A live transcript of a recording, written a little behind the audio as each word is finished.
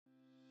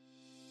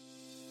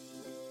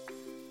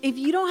If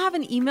you don't have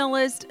an email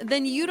list,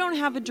 then you don't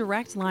have a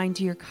direct line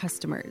to your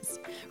customers.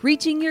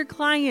 Reaching your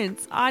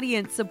clients,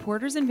 audience,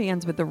 supporters, and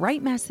fans with the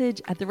right message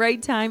at the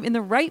right time in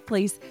the right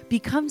place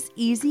becomes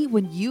easy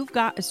when you've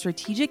got a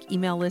strategic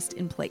email list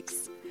in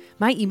place.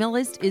 My email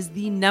list is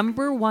the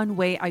number one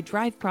way I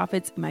drive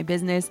profits in my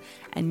business,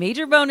 and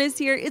major bonus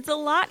here, it's a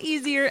lot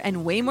easier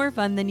and way more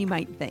fun than you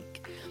might think.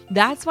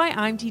 That's why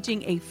I'm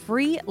teaching a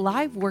free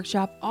live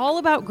workshop all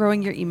about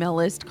growing your email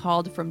list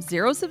called From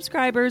Zero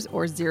Subscribers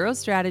or Zero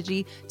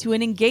Strategy to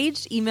an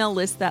Engaged Email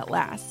List That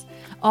Lasts.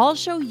 I'll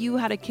show you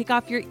how to kick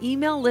off your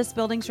email list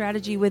building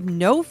strategy with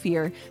no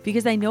fear,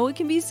 because I know it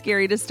can be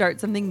scary to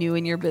start something new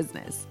in your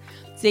business.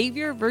 Save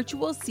your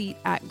virtual seat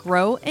at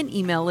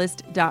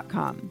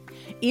growanemaillist.com.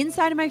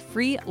 Inside of my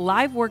free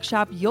live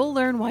workshop, you'll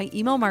learn why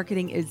email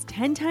marketing is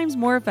 10 times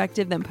more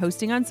effective than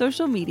posting on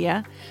social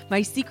media,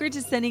 my secret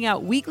to sending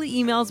out weekly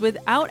emails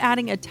without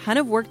adding a ton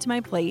of work to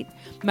my plate,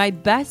 my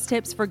best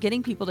tips for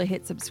getting people to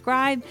hit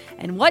subscribe,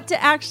 and what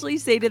to actually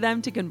say to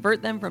them to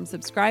convert them from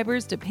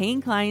subscribers to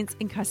paying clients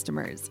and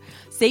customers.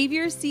 Save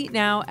your seat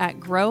now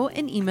at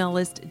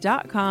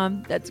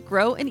growanemaillist.com. That's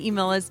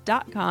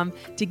growanemaillist.com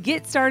to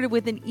get started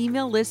with an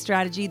email list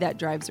strategy that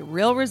drives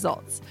real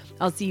results.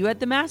 I'll see you at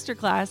the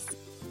masterclass.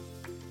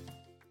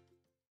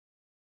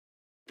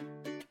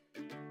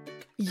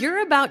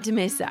 You're about to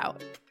miss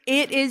out.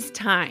 It is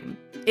time.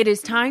 It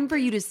is time for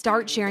you to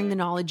start sharing the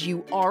knowledge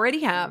you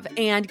already have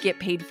and get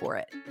paid for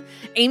it.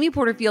 Amy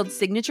Porterfield's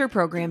signature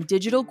program,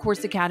 Digital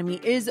Course Academy,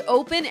 is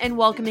open and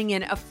welcoming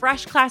in a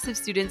fresh class of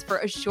students for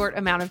a short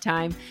amount of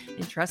time.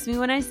 And trust me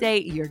when I say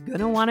you're going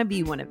to want to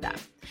be one of them.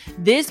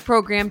 This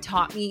program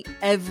taught me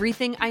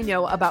everything I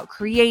know about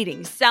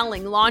creating,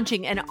 selling,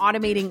 launching, and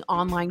automating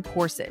online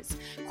courses.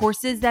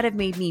 Courses that have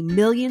made me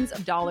millions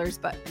of dollars,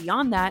 but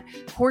beyond that,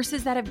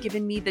 courses that have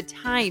given me the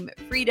time,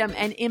 freedom,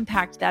 and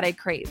impact that I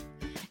crave.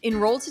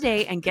 Enroll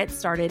today and get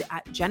started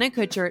at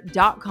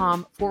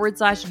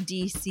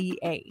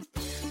jennakutcher.com/DCA.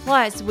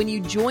 Plus, when you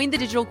join the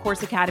Digital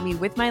Course Academy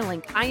with my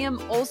link, I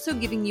am also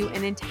giving you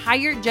an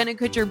entire Jenna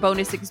Kutcher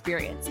bonus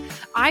experience.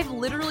 I've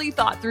literally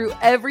thought through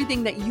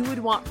everything that you would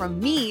want from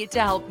me to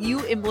help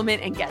you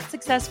implement and get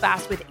success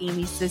fast with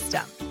Amy's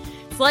system.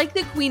 It's like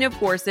the queen of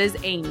courses,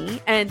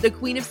 Amy, and the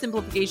queen of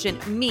simplification,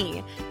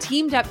 me,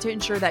 teamed up to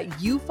ensure that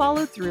you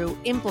follow through,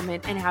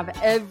 implement, and have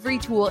every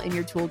tool in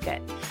your toolkit.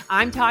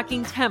 I'm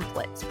talking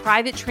templates,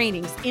 private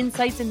trainings,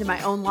 insights into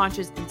my own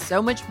launches, and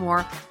so much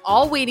more,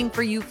 all waiting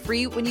for you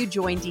free when you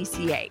join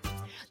DCA.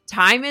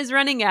 Time is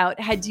running out.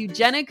 Head to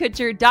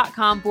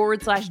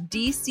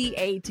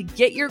jennakutcher.com/DCA to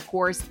get your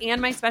course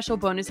and my special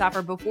bonus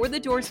offer before the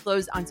doors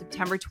close on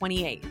September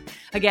 28th.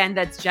 Again,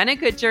 that's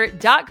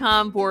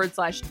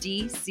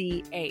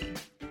jennakutcher.com/DCA.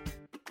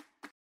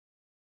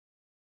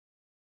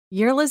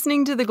 You're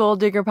listening to the Goal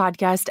Digger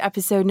Podcast,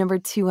 episode number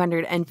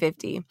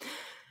 250.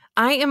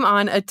 I am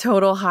on a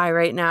total high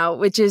right now,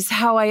 which is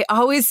how I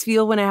always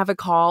feel when I have a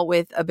call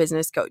with a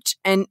business coach.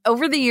 And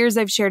over the years,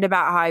 I've shared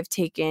about how I've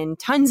taken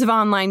tons of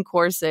online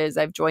courses,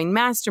 I've joined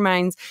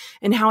masterminds,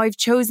 and how I've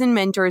chosen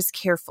mentors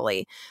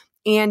carefully.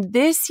 And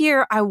this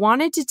year, I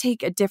wanted to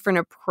take a different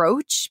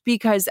approach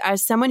because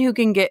as someone who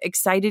can get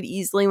excited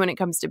easily when it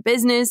comes to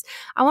business,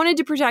 I wanted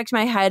to protect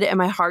my head and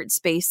my heart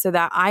space so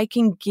that I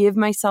can give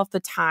myself the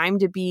time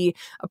to be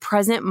a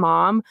present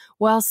mom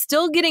while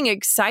still getting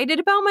excited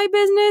about my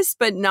business,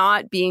 but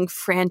not being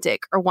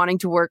frantic or wanting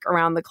to work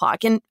around the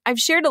clock. And I've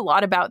shared a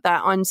lot about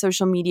that on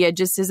social media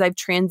just as I've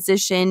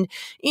transitioned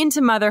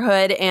into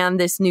motherhood and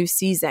this new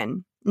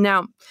season.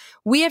 Now,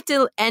 we have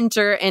to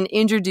enter and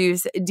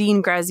introduce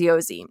Dean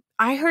Graziosi.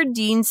 I heard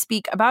Dean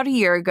speak about a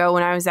year ago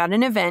when I was at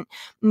an event,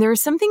 and there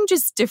was something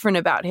just different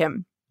about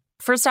him.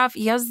 First off,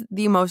 he has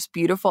the most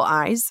beautiful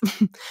eyes.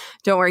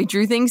 Don't worry,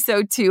 Drew thinks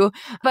so too.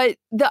 But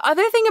the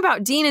other thing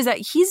about Dean is that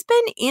he's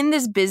been in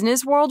this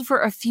business world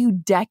for a few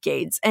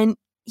decades, and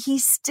he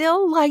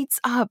still lights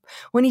up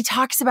when he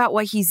talks about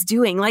what he's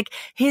doing. Like,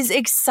 his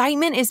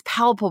excitement is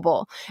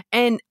palpable.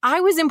 And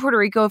I was in Puerto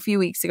Rico a few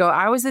weeks ago.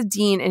 I was with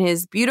Dean and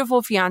his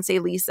beautiful fiance,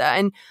 Lisa,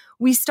 and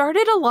we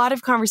started a lot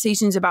of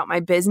conversations about my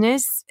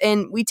business,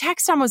 and we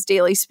text almost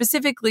daily,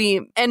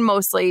 specifically and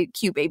mostly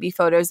cute baby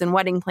photos and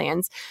wedding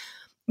plans.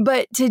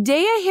 But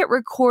today I hit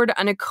record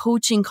on a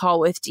coaching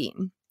call with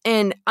Dean.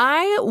 And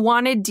I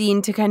wanted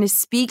Dean to kind of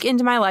speak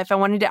into my life. I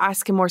wanted to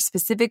ask him more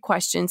specific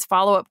questions,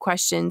 follow-up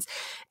questions.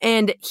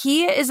 And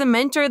he is a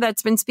mentor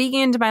that's been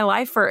speaking into my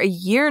life for a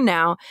year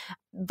now.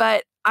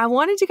 But I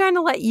wanted to kind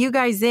of let you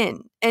guys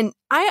in. And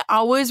I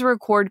always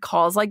record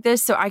calls like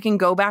this so I can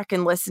go back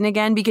and listen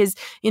again, because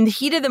in the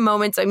heat of the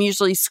moments, I'm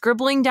usually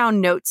scribbling down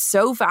notes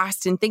so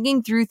fast and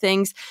thinking through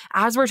things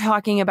as we're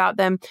talking about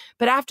them.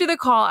 But after the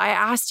call, I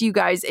asked you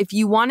guys if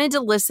you wanted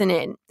to listen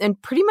in,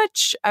 and pretty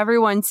much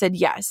everyone said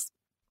yes.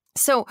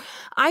 So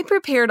I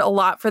prepared a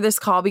lot for this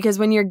call because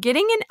when you're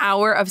getting an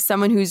hour of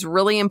someone who's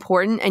really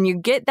important and you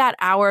get that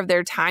hour of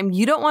their time,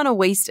 you don't want to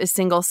waste a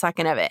single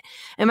second of it.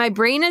 And my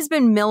brain has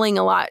been milling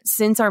a lot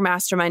since our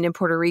mastermind in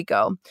Puerto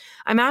Rico.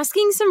 I'm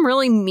asking some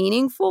really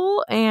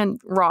meaningful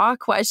and raw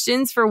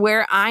questions for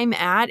where I'm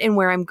at and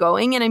where I'm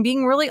going. And I'm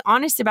being really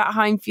honest about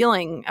how I'm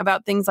feeling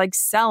about things like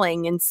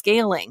selling and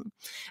scaling.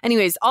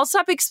 Anyways, I'll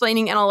stop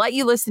explaining and I'll let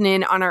you listen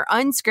in on our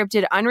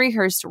unscripted,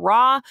 unrehearsed,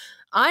 raw,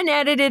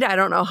 unedited, I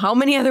don't know how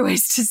many other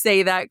ways to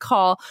say that,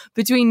 call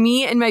between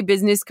me and my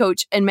business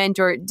coach and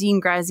mentor,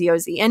 Dean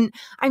Graziosi. And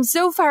I'm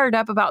so fired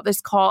up about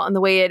this call and the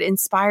way it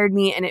inspired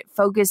me and it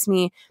focused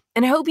me.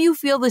 And I hope you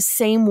feel the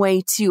same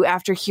way too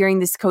after hearing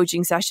this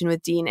coaching session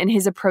with Dean and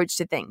his approach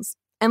to things.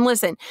 And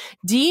listen,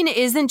 Dean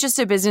isn't just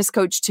a business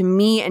coach to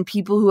me and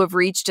people who have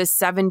reached a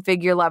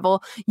 7-figure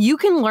level. You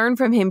can learn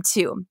from him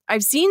too.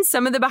 I've seen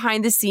some of the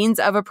behind the scenes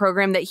of a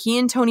program that he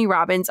and Tony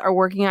Robbins are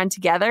working on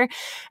together.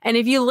 And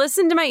if you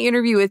listened to my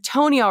interview with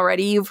Tony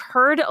already, you've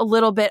heard a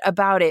little bit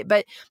about it.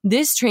 But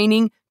this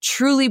training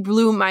truly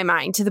blew my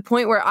mind to the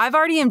point where I've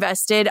already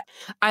invested.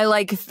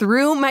 I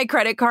threw my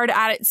credit card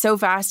at it so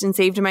fast and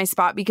saved my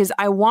spot because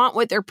I want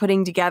what they're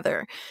putting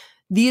together.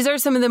 These are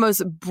some of the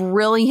most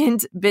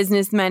brilliant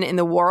businessmen in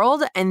the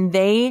world, and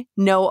they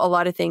know a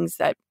lot of things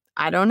that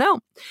I don't know.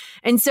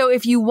 And so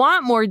if you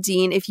want more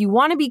Dean, if you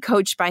want to be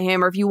coached by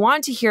him, or if you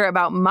want to hear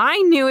about my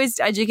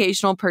newest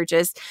educational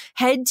purchase,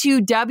 head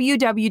to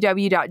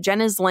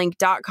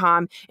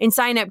www.jennaslink.com and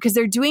sign up because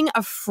they're doing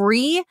a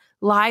free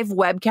live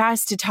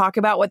webcast to talk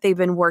about what they've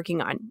been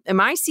working on. And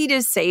my seat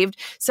is saved.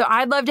 So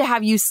I'd love to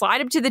have you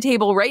slide up to the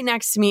table right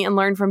next to me and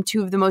learn from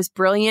two of the most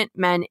brilliant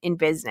men in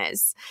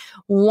business.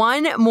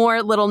 One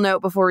more little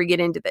note before we get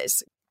into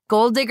this.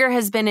 Gold Digger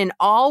has been an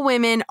all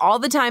women, all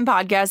the time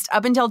podcast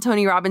up until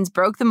Tony Robbins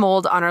broke the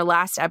mold on our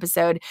last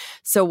episode.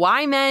 So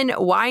why men?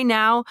 Why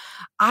now?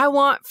 I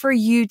want for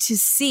you to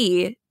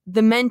see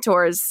the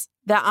mentors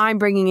that I'm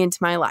bringing into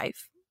my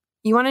life.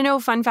 You want to know a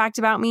fun fact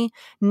about me?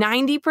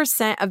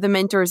 90% of the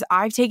mentors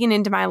I've taken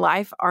into my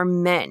life are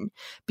men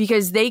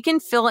because they can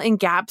fill in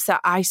gaps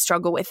that I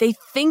struggle with. They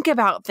think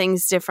about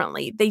things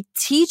differently. They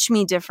teach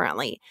me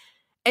differently.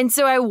 And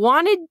so I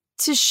wanted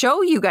to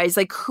show you guys,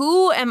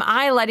 who am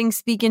I letting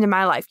speak into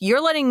my life?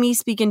 You're letting me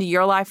speak into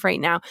your life right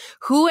now.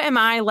 Who am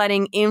I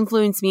letting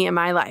influence me in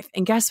my life?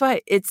 And guess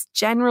what? It's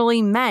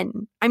generally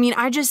men. I mean,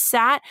 I just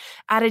sat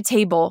at a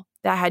table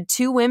that had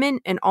 2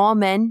 women and all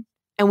men,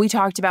 and we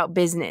talked about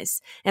business.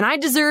 And I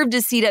deserved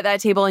a seat at that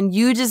table, and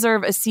you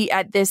deserve a seat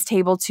at this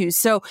table too.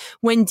 So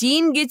when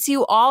Dean gets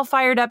you all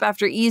fired up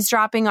after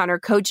eavesdropping on our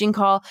coaching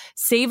call,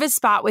 save a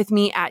spot with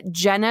me at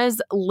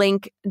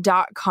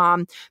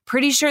jennaslink.com.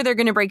 Pretty sure they're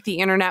going to break the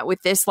internet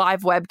with this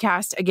live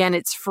webcast. Again,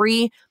 it's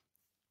free.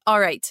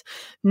 All right,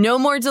 no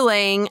more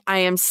delaying. I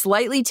am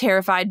slightly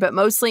terrified, but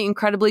mostly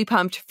incredibly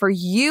pumped for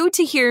you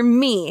to hear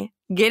me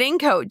getting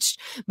coached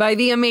by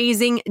the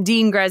amazing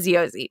Dean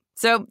Graziosi.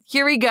 So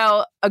here we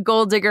go, a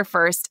gold digger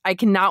first. I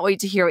cannot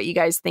wait to hear what you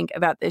guys think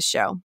about this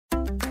show.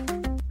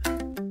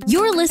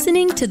 You're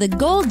listening to the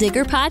Gold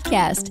Digger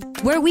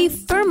Podcast, where we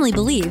firmly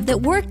believe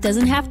that work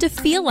doesn't have to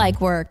feel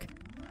like work.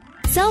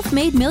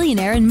 Self-made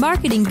millionaire and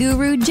marketing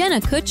guru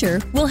Jenna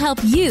Kutcher will help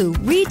you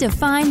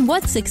redefine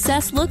what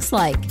success looks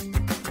like.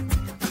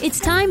 It's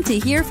time to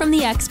hear from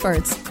the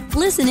experts,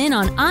 listen in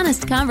on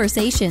honest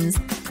conversations,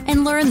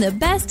 and learn the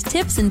best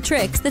tips and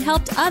tricks that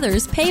helped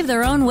others pave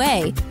their own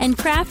way and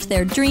craft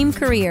their dream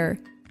career.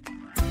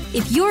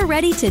 If you're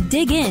ready to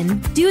dig in,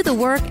 do the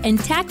work, and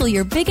tackle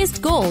your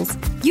biggest goals,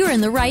 you're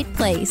in the right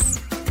place.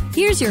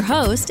 Here's your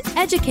host,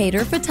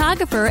 educator,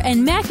 photographer,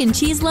 and mac and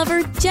cheese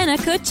lover, Jenna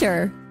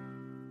Kutcher.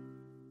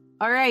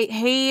 All right.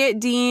 Hey,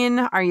 Dean,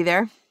 are you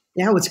there?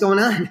 Yeah, what's going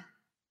on?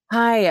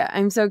 Hi,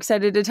 I'm so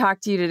excited to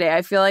talk to you today.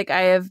 I feel like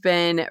I have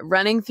been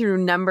running through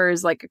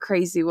numbers like a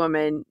crazy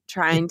woman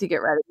trying to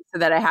get ready so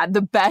that I had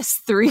the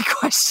best 3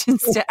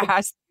 questions to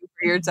ask you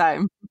for your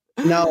time.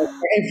 No,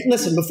 and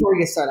listen, before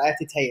we get started, I have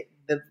to tell you,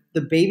 the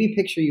baby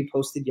picture you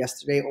posted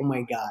yesterday, oh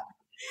my God.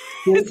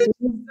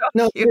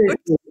 No,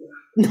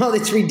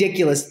 it's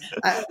ridiculous.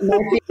 My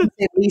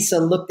fiance Lisa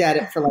looked at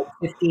it for like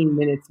 15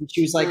 minutes and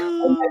she was like,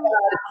 oh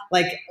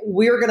my God,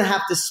 we're going to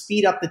have to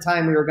speed up the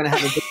time we were going to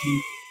have a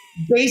baby.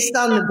 Based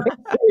on the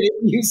picture that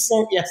you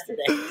sent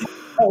yesterday.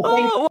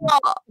 Well,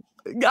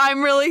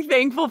 I'm really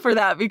thankful for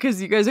that because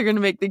you guys are going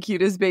to make the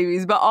cutest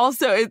babies. But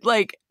also, it's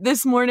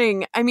this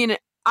morning, I mean,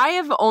 I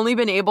have only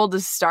been able to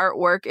start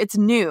work. It's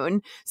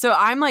noon. So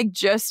I'm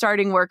just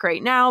starting work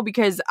right now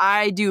because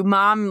I do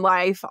mom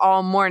life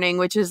all morning,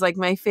 which is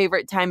my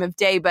favorite time of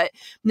day. But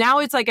now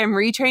it's I'm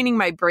retraining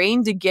my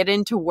brain to get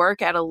into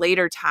work at a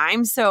later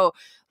time. So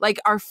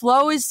our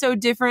flow is so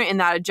different and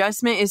that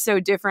adjustment is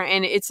so different.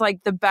 And it's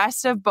the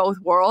best of both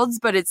worlds.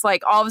 But it's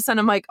all of a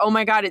sudden I'm oh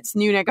my God, it's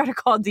noon. I got to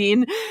call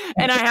Dean.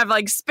 And I have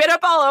spit up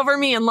all over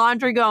me and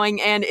laundry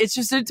going. And it's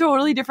just a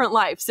totally different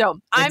life. So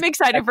I'm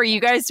excited for you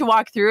guys to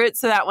walk through it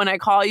so that when I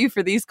call you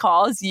for these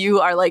calls, you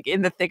are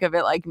in the thick of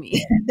it like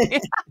me.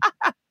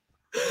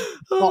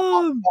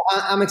 Well,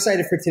 I'm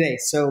excited for today.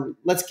 So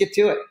let's get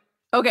to it.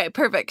 Okay,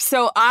 perfect.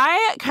 So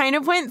I kind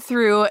of went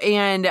through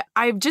and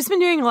I've just been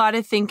doing a lot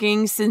of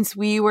thinking since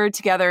we were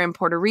together in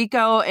Puerto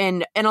Rico,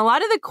 and a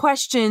lot of the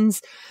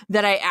questions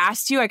that I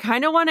asked you, I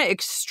kind of want to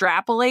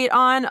extrapolate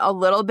on a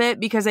little bit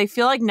because I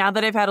feel like now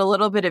that I've had a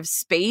little bit of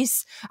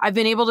space, I've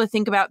been able to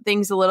think about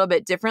things a little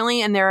bit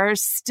differently, and there are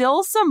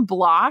still some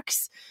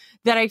blocks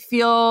that I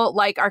feel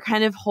like are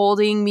kind of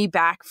holding me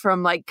back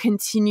from like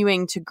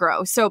continuing to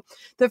grow. So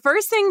the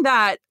first thing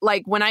that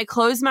like when I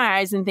close my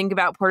eyes and think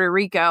about Puerto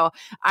Rico,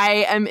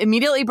 I am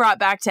immediately brought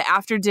back to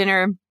after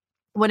dinner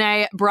when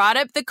I brought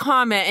up the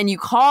comment and you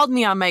called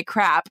me on my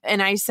crap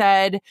and I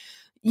said,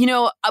 you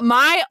know,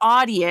 my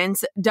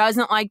audience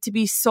doesn't like to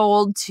be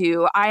sold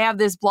to. I have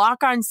this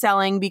block on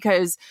selling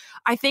because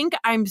I think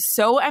I'm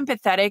so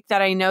empathetic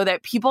that I know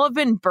that people have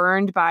been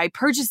burned by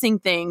purchasing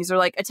things or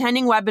like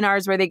attending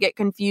webinars where they get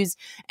confused.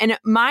 And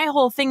my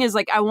whole thing is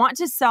like, I want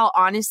to sell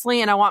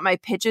honestly and I want my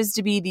pitches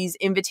to be these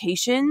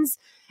invitations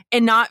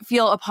and not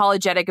feel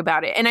apologetic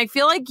about it. And I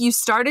feel like you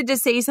started to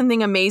say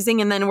something amazing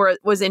and then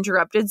was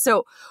interrupted.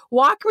 So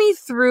walk me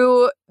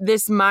through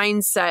this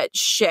mindset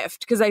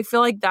shift because I feel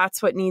like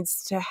that's what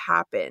needs to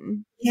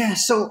happen. Yeah.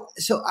 So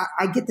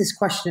I get this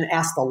question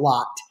asked a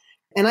lot.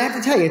 And I have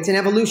to tell you, it's an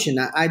evolution.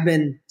 I've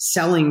been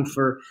selling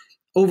for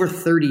over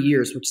 30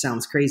 years, which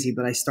sounds crazy,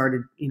 but I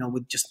started,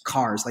 with just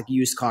cars, like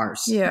used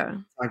cars. Yeah.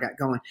 I got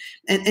going.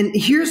 And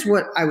here's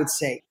what I would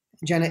say,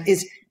 Jenna,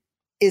 is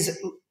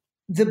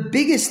the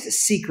biggest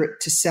secret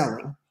to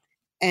selling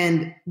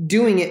and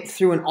doing it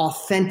through an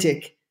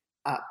authentic,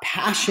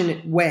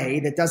 passionate way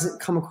that doesn't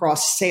come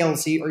across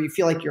salesy or you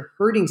feel like you're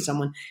hurting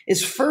someone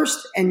is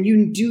first, and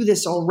you do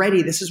this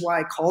already, this is why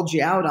I called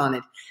you out on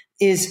it,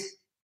 is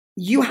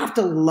you have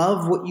to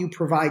love what you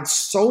provide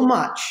so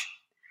much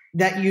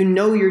that you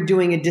know you're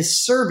doing a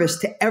disservice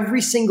to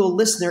every single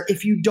listener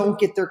if you don't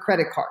get their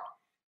credit card.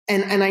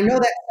 And I know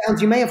that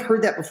sounds, you may have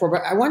heard that before,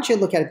 but I want you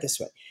to look at it this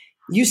way.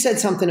 You said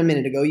something a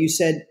minute ago. You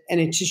said,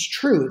 and it's just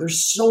true,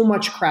 there's so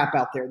much crap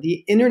out there.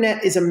 The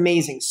internet is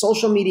amazing,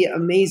 social media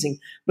amazing,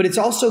 but it's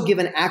also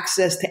given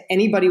access to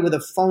anybody with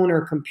a phone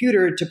or a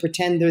computer to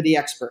pretend they're the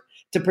expert,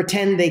 to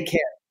pretend they care,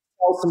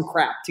 sell some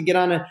crap, to get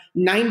on a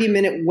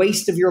 90-minute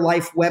waste of your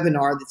life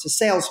webinar that's a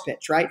sales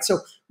pitch, right? So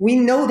we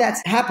know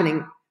that's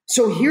happening.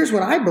 So here's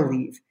what I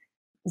believe.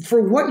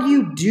 For what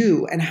you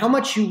do and how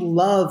much you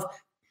love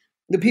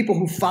the people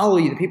who follow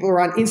you, the people who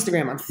are on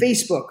Instagram, on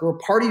Facebook, or a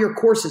part of your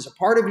courses, a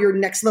part of your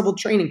next level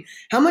training,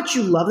 how much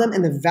you love them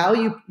and the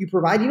value you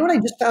provide. You know what I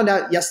just found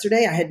out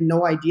yesterday? I had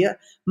no idea.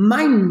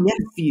 My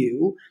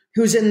nephew,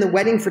 who's in the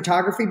wedding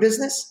photography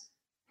business,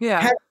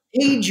 has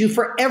paid you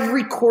for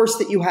every course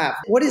that you have.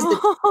 What is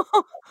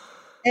the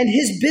and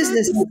his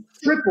business has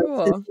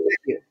tripled since he met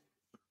you.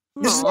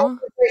 This is all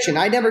information.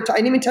 I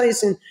didn't even tell you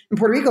this in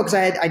Puerto Rico because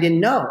I didn't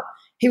know.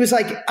 He was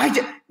like,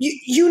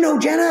 you know,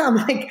 Jenna. I'm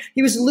like,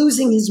 he was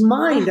losing his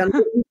mind on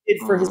what you did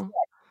for his life.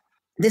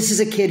 This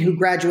is a kid who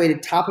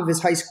graduated top of his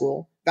high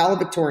school,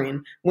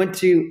 valedictorian, went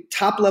to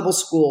top level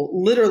school,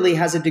 literally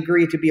has a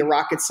degree to be a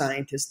rocket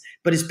scientist,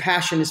 but his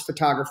passion is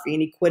photography,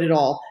 and he quit it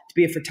all to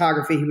be a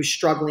photographer. He was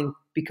struggling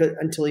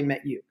until he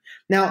met you.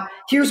 Now,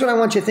 here's what I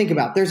want you to think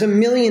about. There's a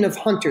million of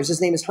hunters.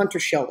 His name is Hunter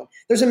Sheldon.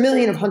 There's a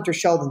million of Hunter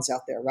Sheldons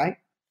out there, right?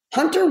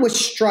 Hunter was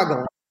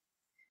struggling.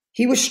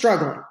 He was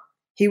struggling.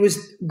 He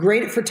was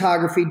great at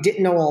photography,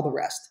 didn't know all the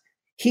rest.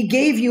 He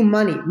gave you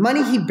money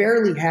he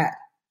barely had,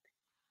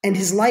 and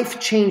his life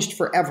changed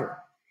forever.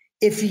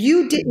 If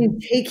you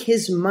didn't take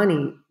his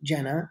money,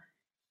 Jenna,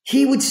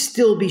 he would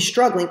still be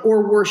struggling,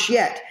 or worse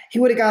yet, he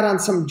would have got on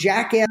some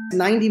jackass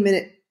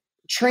 90-minute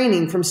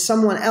training from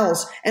someone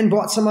else and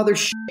bought some other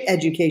shit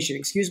education.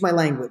 Excuse my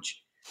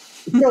language.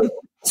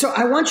 So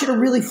I want you to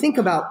really think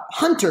about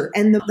Hunter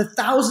and the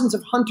thousands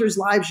of hunters'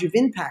 lives you've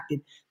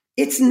impacted.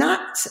 It's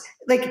not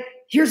like,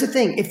 here's the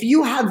thing. If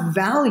you have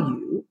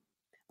value,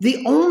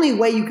 the only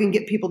way you can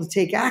get people to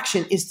take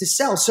action is to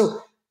sell.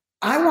 So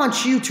I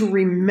want you to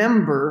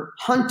remember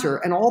Hunter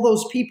and all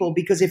those people,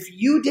 because if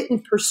you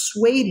didn't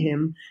persuade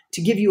him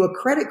to give you a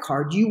credit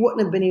card, you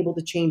wouldn't have been able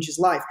to change his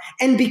life.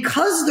 And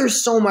because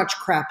there's so much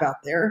crap out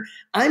there,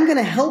 I'm going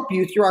to help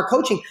you through our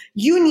coaching.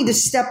 You need to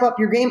step up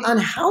your game on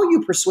how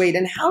you persuade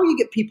and how you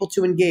get people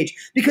to engage.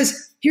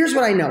 Because here's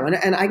what I know,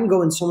 and I can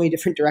go in so many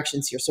different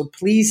directions here. So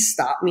please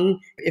stop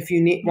me if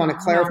you want to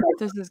clarify.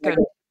 No, this is good.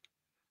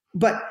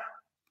 But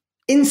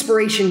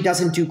inspiration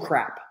doesn't do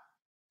crap.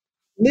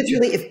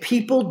 Literally, if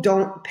people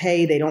don't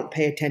pay, they don't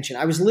pay attention.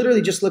 I was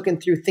literally just looking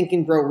through Think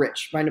and Grow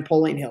Rich by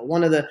Napoleon Hill,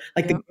 one of the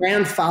the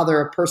grandfather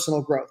of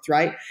personal growth,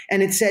 right?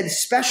 And it said,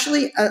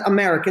 especially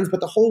Americans, but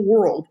the whole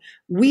world,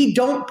 we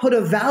don't put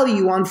a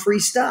value on free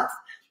stuff.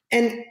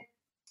 And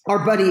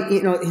our buddy,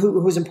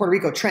 who's in Puerto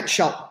Rico, Trent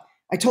Shelton,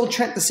 I told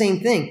Trent the same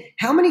thing.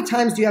 How many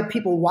times do you have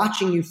people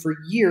watching you for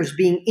years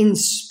being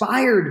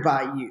inspired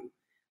by you?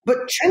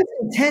 But Trent's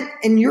intent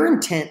and your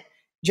intent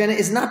Jenna,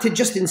 is not to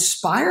just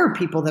inspire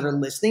people that are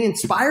listening,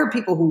 inspire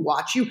people who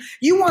watch you.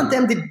 You want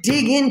them to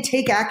dig in,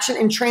 take action,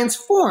 and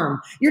transform.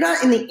 You're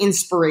not in the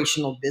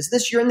inspirational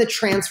business. You're in the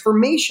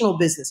transformational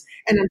business.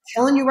 And I'm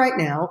telling you right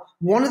now,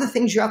 one of the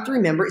things you have to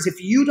remember is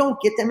if you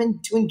don't get them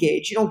to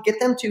engage, you don't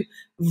get them to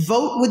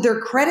vote with their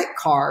credit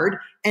card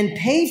and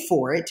pay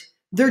for it,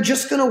 they're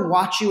just going to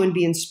watch you and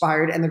be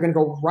inspired, and they're going to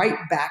go right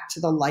back to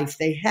the life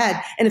they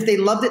had. And if they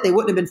loved it, they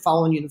wouldn't have been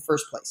following you in the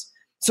first place.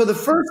 So the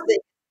first thing,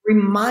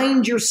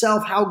 remind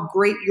yourself how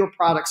great your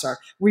products are.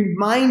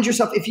 Remind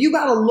yourself, if you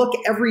got to look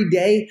every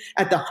day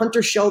at the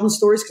Hunter Sheldon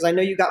stories, because I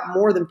know you got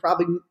more than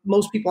probably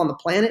most people on the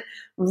planet,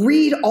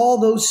 read all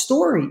those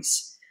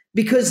stories,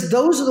 because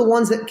those are the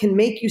ones that can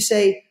make you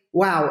say,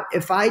 wow,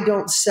 if I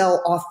don't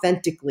sell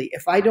authentically,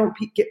 if I don't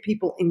get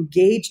people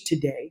engaged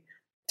today,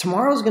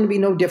 tomorrow's going to be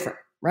no different,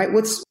 right?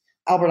 What's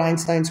Albert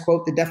Einstein's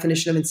quote, the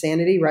definition of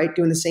insanity, right?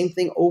 Doing the same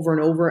thing over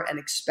and over and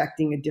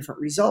expecting a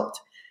different result.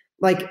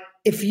 Like,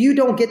 if you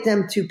don't get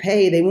them to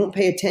pay, they won't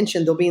pay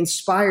attention. They'll be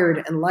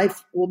inspired and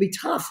life will be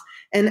tough.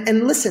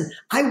 And listen,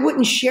 I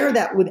wouldn't share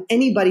that with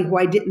anybody who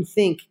I didn't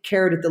think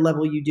cared at the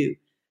level you do,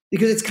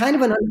 because it's kind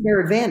of an unfair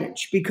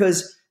advantage.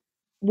 Because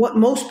what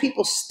most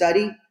people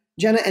study,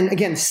 Jenna, and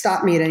again,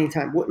 stop me at any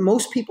time. What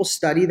most people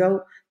study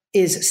though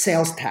is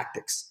sales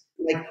tactics.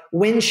 Like,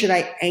 when should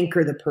I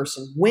anchor the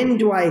person? When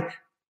do I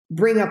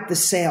bring up the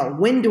sale?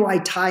 When do I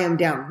tie them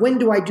down? When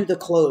do I do the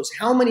close?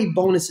 How many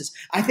bonuses?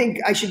 I think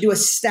I should do a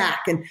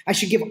stack, and I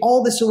should give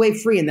all this away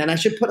free. And then I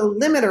should put a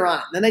limiter on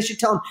it. And then I should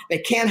tell them they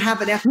can't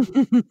have it after.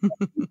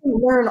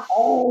 Learn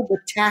all the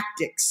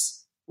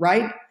tactics,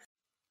 right?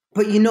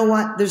 But you know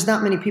what? There's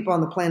not many people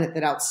on the planet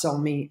that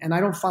outsell me, and I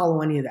don't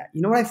follow any of that.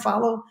 You know what I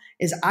follow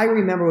is I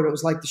remember what it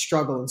was like to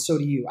struggle, and so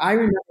do you. I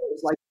remember what it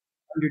was like to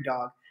be an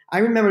underdog. I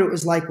remember what it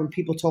was like when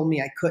people told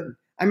me I couldn't.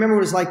 I remember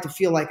what it was like to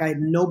feel like I had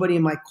nobody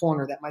in my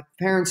corner, that my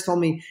parents told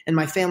me and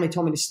my family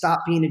told me to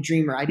stop being a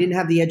dreamer. I didn't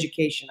have the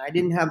education. I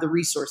didn't have the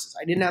resources.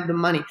 I didn't have the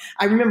money.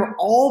 I remember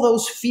all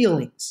those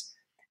feelings.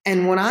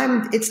 And when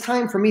it's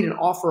time for me to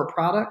offer a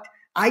product,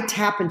 I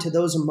tap into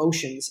those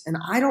emotions, and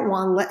I don't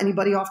want to let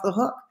anybody off the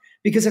hook.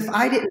 Because if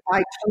I didn't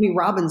buy Tony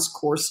Robbins'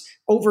 course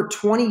over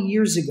 20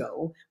 years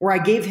ago, where I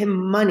gave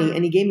him money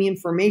and he gave me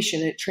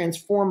information and it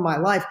transformed my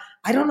life,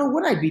 I don't know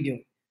what I'd be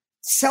doing.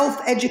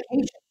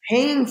 Self-education.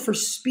 Paying for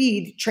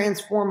speed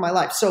transformed my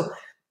life. So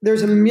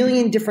there's a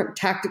million different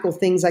tactical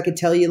things I could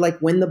tell you, like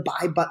when the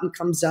buy button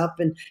comes up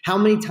and how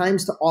many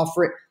times to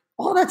offer it.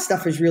 All that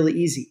stuff is really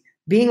easy.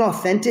 Being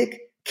authentic,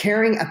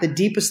 caring at the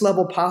deepest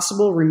level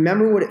possible,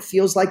 remember what it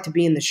feels like to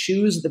be in the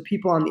shoes of the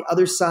people on the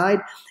other side,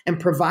 and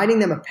providing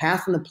them a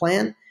path and a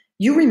plan.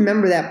 You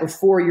remember that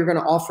before you're going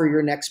to offer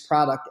your next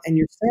product, and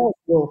your sales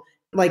will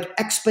like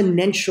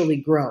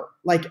exponentially grow,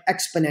 like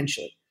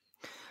exponentially.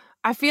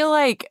 I feel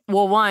like,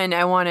 well, one,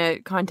 I want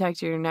to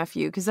contact your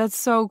nephew because that's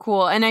so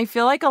cool. And I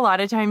feel like a lot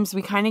of times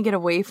we kind of get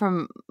away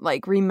from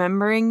like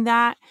remembering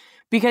that,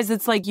 because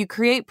it's like you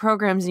create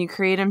programs and you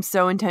create them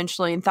so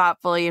intentionally and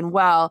thoughtfully and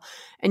well,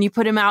 and you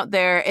put them out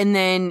there. And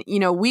then, you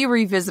know, we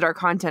revisit our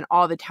content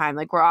all the time.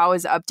 Like, we're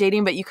always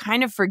updating, but you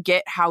kind of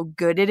forget how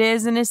good it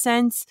is in a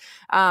sense,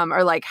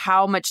 or like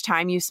how much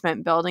time you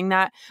spent building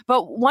that.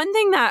 But one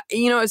thing that,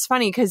 you know, it's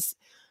funny because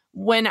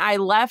when I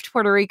left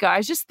Puerto Rico, I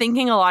was just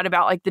thinking a lot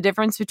about like the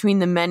difference between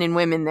the men and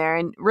women there.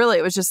 And really,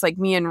 it was just like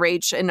me and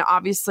Rach, and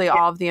obviously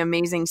all of the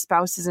amazing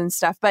spouses and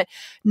stuff. But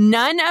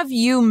none of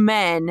you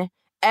men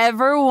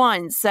ever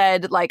once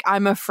said like,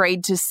 I'm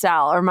afraid to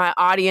sell, or my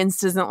audience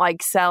doesn't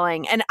like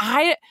selling. And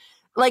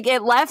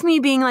it left me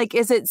being like,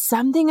 is it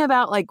something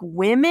about like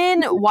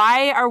women?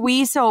 Why are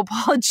we so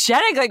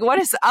apologetic? Like, what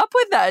is up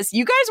with us?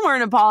 You guys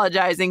weren't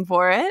apologizing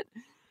for it.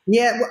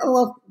 Yeah,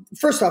 well,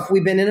 first off,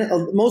 we've been in it.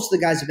 Most of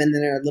the guys have been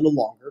in there a little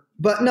longer.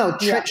 But no,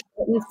 Trent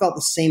felt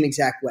the same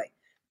exact way.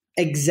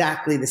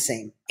 Exactly the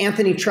same.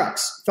 Anthony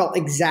Trucks felt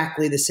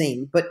exactly the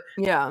same. But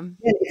yeah,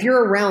 if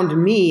you're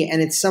around me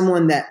and it's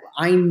someone that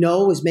I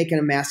know is making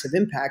a massive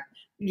impact,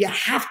 you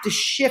have to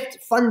shift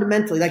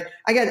fundamentally. Like,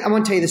 I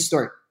want to tell you this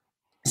story.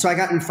 So I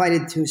got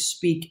invited to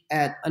speak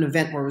at an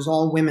event where it was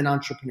all women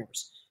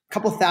entrepreneurs. A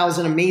couple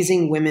thousand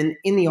amazing women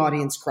in the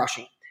audience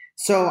crushing.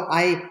 So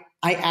I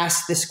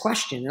asked this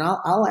question, and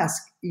I'll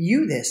ask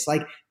you this.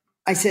 Like,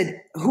 I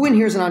said, who in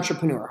here is an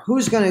entrepreneur?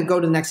 Who's going to go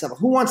to the next level?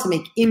 Who wants to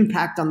make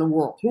impact on the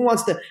world? Who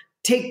wants to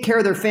take care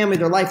of their family,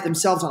 their life,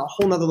 themselves on a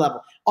whole nother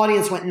level?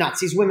 Audience went nuts.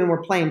 These women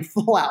were playing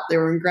full out. They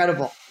were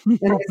incredible. And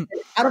I said,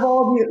 out of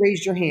all of you that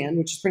raised your hand,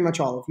 which is pretty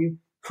much all of you,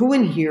 who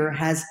in here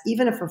has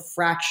even if a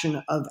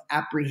fraction of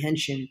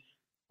apprehension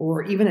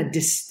or even a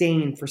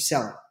disdain for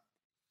selling?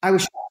 I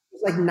was shocked.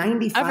 It was like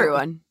 95.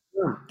 Everyone.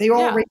 They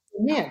all raised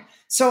their hand.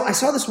 So I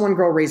saw this one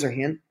girl raise her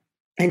hand,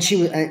 and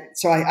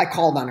I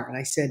called on her, and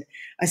I said,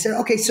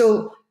 okay,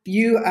 so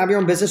you have your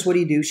own business. What do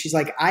you do? She's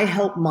like, I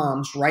help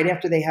moms right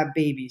after they have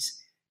babies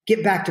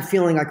get back to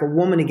feeling like a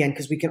woman again,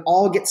 because we can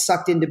all get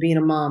sucked into being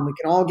a mom. We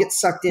can all get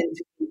sucked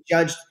into being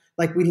judged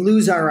Like we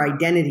lose our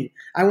identity.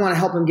 I want to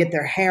help them get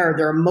their hair,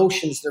 their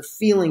emotions, their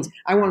feelings.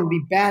 I want to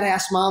be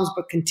badass moms,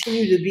 but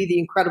continue to be the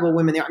incredible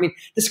women they are. I mean,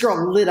 this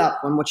girl lit up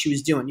on what she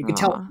was doing. You could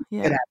tell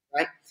yeah. good at it,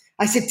 right?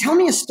 I said, tell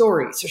me a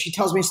story. So she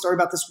tells me a story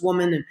about this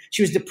woman, and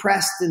she was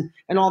depressed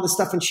and all this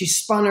stuff. And she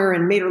spun her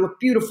and made her look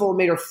beautiful,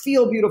 made her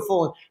feel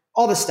beautiful, and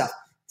all this stuff.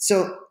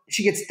 So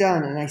she gets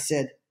done. And I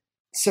said,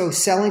 so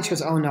selling? She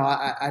goes, oh no,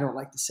 I don't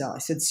like to sell. I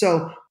said,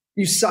 so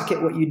you suck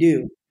at what you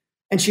do.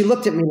 And she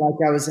looked at me like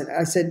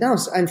I said, no,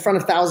 in front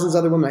of thousands of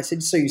other women. I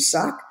said, so you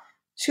suck?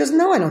 She goes,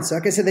 no, I don't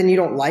suck. I said, then you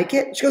don't like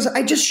it? She goes,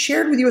 I just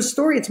shared with you a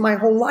story. It's my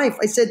whole life.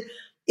 I said,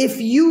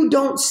 if you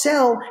don't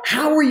sell,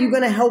 how are you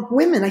going to help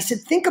women? I said,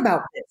 think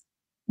about this.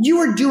 You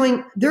are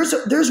doing,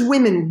 there's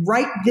women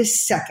right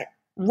this second,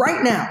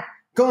 right now,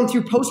 going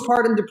through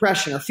postpartum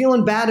depression or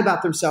feeling bad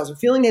about themselves or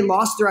feeling they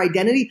lost their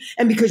identity.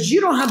 And because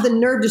you don't have the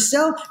nerve to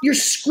sell, you're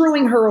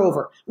screwing her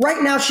over.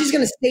 Right now, she's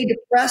going to stay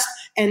depressed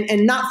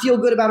and not feel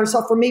good about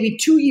herself for maybe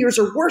 2 years,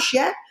 or worse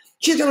yet,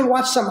 she's going to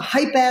watch some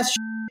hype ass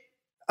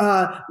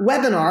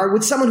webinar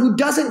with someone who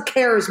doesn't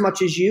care as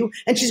much as you,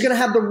 and she's going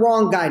to have the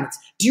wrong guidance.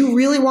 Do you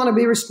really want to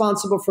be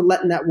responsible for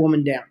letting that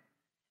woman down?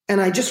 And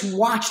I just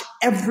watched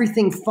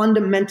everything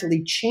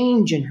fundamentally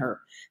change in her.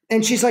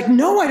 And she's like,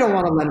 no, I don't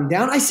want to let him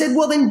down. I said,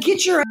 well, then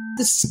get your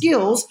the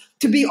skills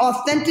to be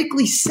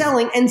authentically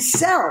selling and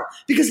sell.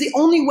 Because the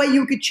only way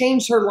you could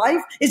change her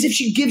life is if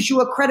she gives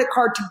you a credit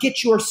card to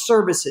get your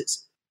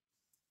services.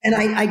 And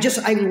I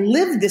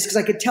lived this because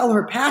I could tell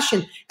her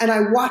passion. And I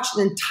watched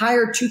an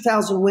entire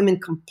 2,000 women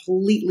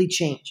completely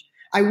change.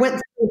 I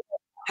went through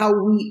how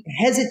we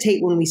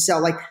hesitate when we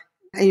sell. Like,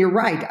 and you're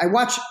right. I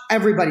watch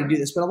everybody do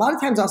this, but a lot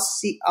of times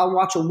I'll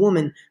watch a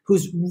woman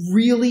who's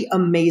really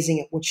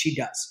amazing at what she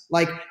does.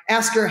 Like,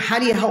 ask her, how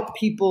do you help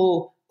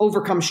people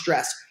overcome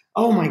stress?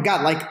 Oh my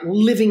God, like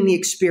living the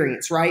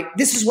experience, right?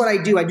 This is what I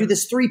do. I do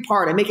this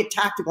 3-part. I make it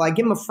tactical. I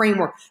give them a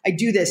framework. I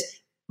do this.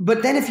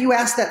 But then if you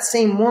ask that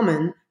same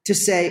woman to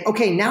say,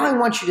 okay, now I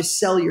want you to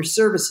sell your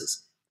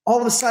services,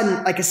 all of a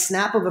sudden, like a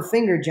snap of a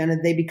finger, Jenna,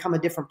 they become a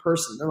different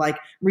person. They're like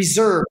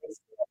reserved.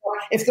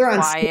 If they're on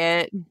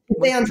quiet,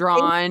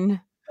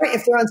 withdrawn.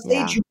 If they're on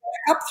stage, you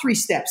back up 3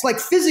 steps, like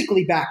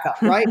physically back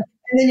up, right?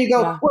 And then you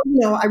go,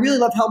 well, I really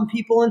love helping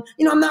people. And,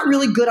 I'm not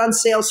really good on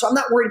sales, so I'm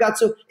not worried about it.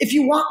 So if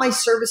you want my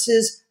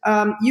services,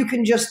 you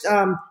can just,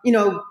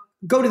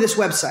 go to this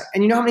website.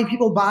 And you know how many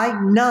people buy?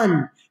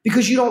 None,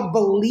 because you don't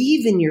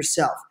believe in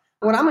yourself.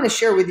 What I'm going to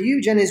share with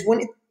you, Jen, is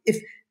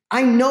if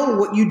I know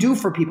what you do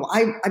for people.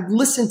 I've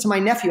listened to my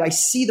nephew. I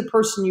see the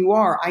person you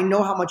are. I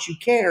know how much you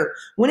care.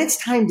 When it's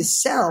time to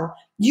sell,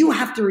 you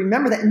have to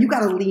remember that, and you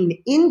got to lean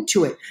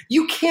into it.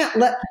 You can't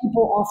let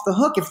people off the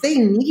hook. If they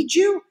need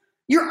you,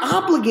 you're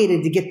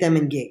obligated to get them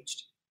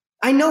engaged.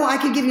 I know I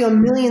could give you a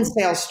million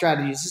sales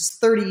strategies. It's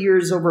 30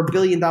 years, over $1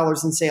 billion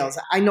in sales.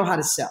 I know how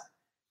to sell.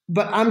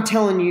 But I'm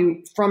telling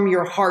you from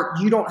your heart,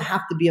 you don't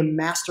have to be a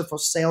masterful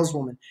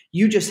saleswoman.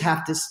 You just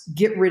have to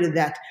get rid of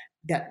that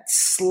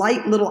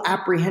slight little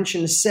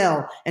apprehension to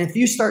sell. And if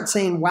you start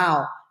saying,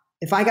 wow,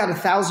 if I got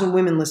 1,000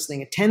 women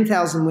listening,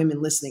 10,000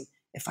 women listening,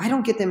 if I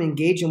don't get them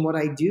engaged in what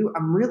I do,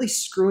 I'm really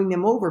screwing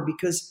them over,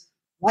 because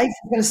life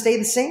is going to stay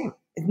the same.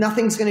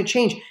 Nothing's going to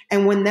change.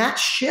 And when that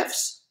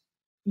shifts,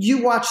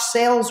 you watch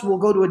sales will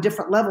go to a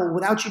different level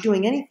without you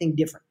doing anything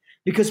different,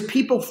 because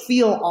people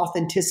feel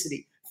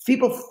authenticity.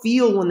 People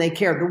feel when they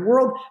care. The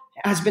world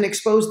has been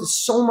exposed to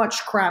so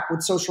much crap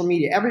with social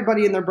media.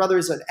 Everybody and their brother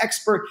is an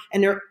expert,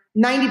 and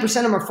 90% of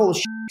them are full of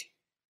shit.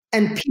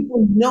 And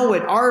people know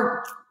it.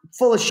 Our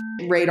full of shit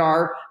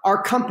radar,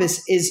 our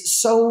compass is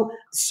so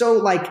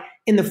like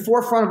in the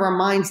forefront of our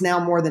minds now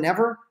more than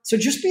ever. So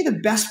just be the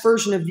best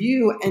version of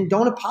you and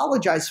don't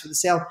apologize for the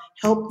sale.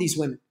 Help these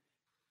women.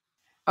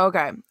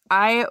 Okay.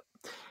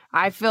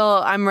 I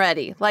feel I'm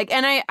ready.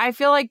 And I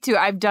feel like too,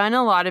 I've done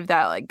a lot of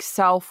that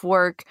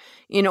self-work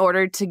in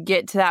order to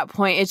get to that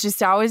point. It's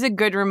just always a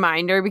good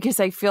reminder, because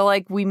I feel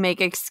like we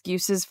make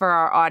excuses for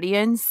our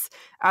audience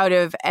out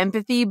of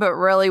empathy, but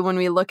really when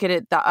we look at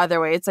it the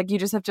other way, it's like you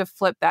just have to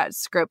flip that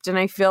script. And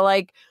I feel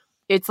like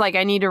it's like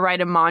I need to write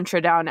a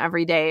mantra down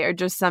every day or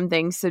just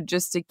something. So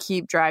just to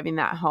keep driving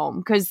that home,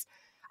 because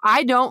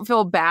I don't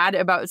feel bad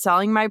about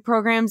selling my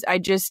programs. I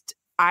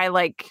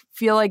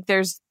feel like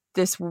there's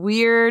this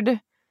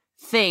weird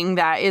thing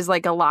that is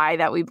like a lie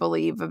that we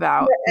believe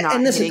about not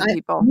hitting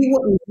people. You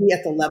wouldn't be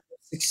at the level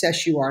of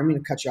success you are. I'm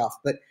going to cut you off,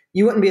 but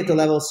you wouldn't be at the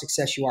level of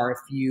success you are if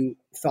you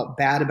felt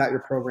bad about your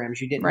programs.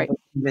 You didn't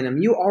believe in them.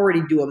 You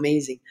already do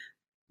amazing,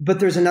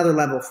 but there's another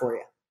level for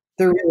you.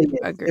 There really is.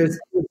 Agreed. There's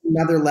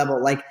another level.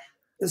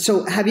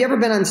 So have you ever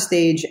been on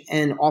stage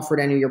and offered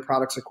any of your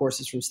products or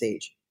courses from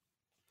stage?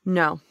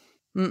 No.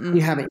 Mm-mm.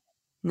 You haven't?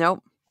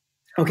 Nope.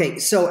 Okay,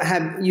 so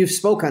you've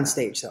spoke on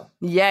stage though?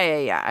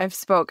 Yeah.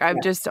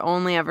 I've just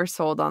only ever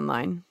sold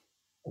online.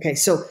 Okay,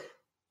 so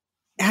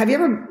have you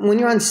ever, when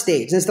you're on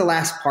stage, this is the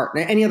last part.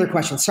 Any other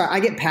questions? Sorry, I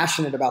get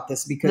passionate about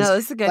this because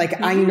this is good.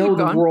 I know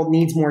the world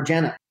needs more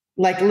Jenna.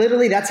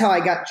 Literally, that's how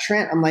I got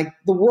Trent. I'm like,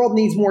 the world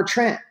needs more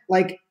Trent.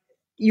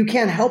 you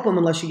can't help them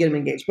unless you get them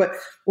engaged. But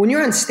when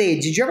you're on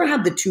stage, did you ever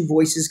have the two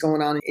voices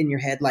going on in your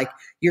head? Like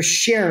you're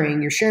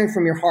sharing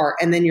from your heart,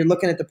 and then you're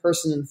looking at the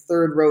person in the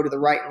third row to the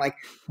right and like,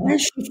 why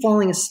is she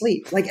falling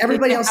asleep? Like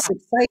everybody else is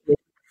excited.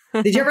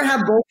 Did you ever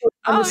have both those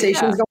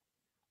conversations going?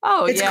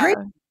 Oh, it's yeah.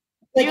 crazy.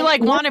 You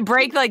like want to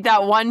break like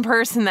that one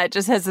person that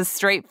just has a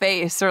straight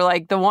face, or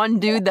like the one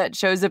dude that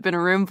shows up in a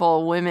room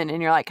full of women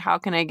and you're like, how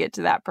can I get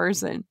to that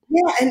person?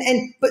 Yeah.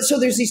 But so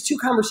there's these two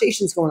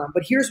conversations going on.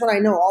 But here's what I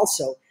know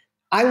also.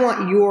 I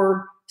want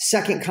your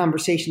second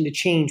conversation to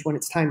change when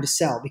it's time to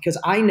sell, because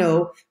I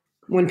know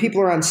when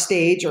people are on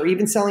stage or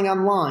even selling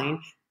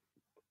online,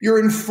 you're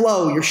in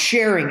flow, you're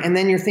sharing, and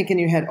then you're thinking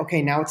in your head,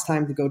 okay, now it's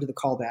time to go to the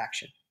call to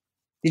action.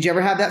 Did you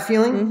ever have that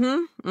feeling?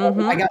 Mm-hmm.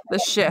 Mm-hmm. I got the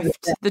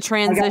shift, the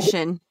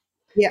transition.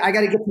 I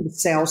got to get to the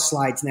sales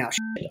slides now.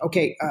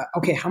 Okay,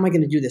 how am I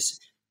going to do this?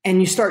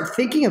 And you start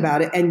thinking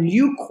about it, and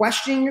you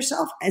questioning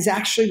yourself is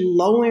actually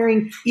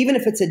lowering, even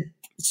if it's a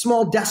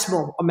small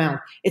decimal amount,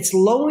 it's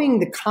lowering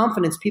the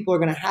confidence people are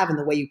going to have in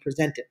the way you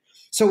present it.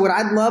 So what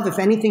I'd love, if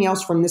anything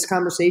else from this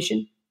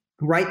conversation,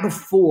 right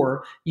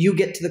before you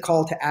get to the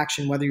call to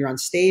action, whether you're on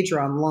stage or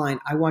online,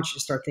 I want you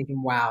to start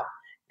thinking, wow,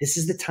 this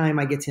is the time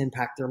I get to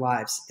impact their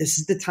lives. This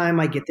is the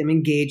time I get them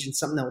engaged in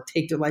something that will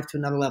take their life to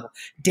another level.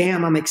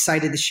 Damn, I'm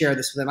excited to share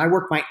this with them. I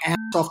worked my ass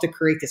off to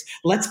create this.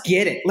 Let's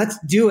get it. Let's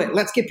do it.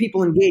 Let's get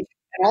people engaged.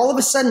 And all of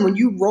a sudden, when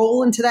you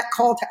roll into that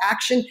call to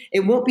action,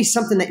 it won't be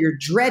something that you're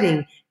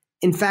dreading.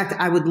 In fact,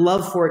 I would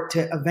love for it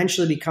to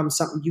eventually become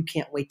something you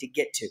can't wait to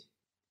get to.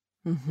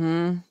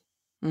 Mm-hmm.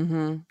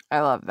 Mm-hmm. I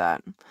love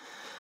that.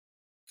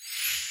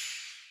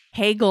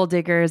 Hey, Goal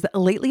Diggers.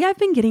 Lately, I've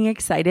been getting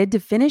excited to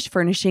finish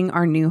furnishing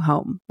our new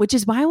home, which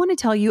is why I want to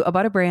tell you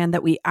about a brand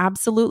that we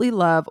absolutely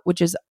love,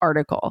 which is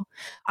Article.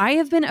 I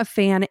have been a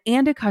fan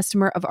and a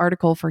customer of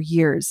Article for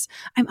years.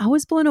 I'm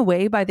always blown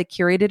away by the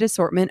curated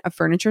assortment of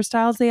furniture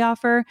styles they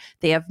offer.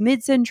 They have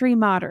mid-century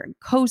modern,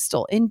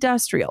 coastal,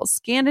 industrial,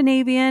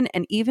 Scandinavian,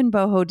 and even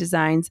boho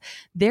designs.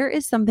 There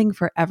is something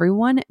for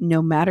everyone,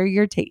 no matter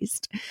your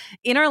taste.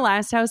 In our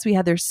last house, we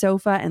had their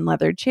sofa and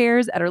leather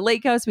chairs. At our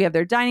lake house, we have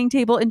their dining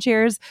table and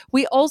chairs.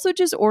 We also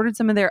just ordered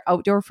some of their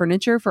outdoor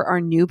furniture for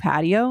our new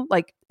patio.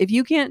 Like, if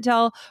you can't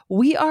tell,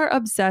 we are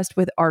obsessed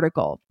with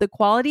Article. The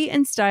quality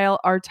and style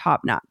are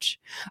top notch.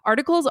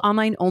 Article's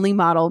online only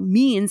model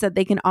means that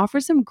they can offer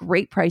some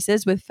great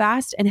prices with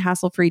fast and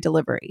hassle-free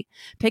delivery.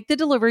 Pick the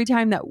delivery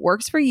time that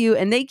works for you,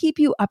 and they keep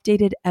you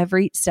updated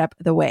every step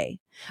of the way.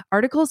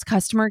 Article's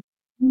customer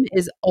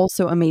is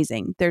also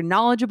amazing. They're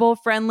knowledgeable,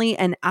 friendly,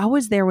 and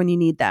always there when you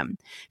need them.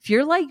 If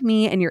you're like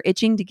me and you're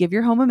itching to give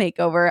your home a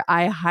makeover,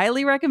 I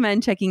highly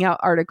recommend checking out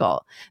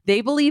Article.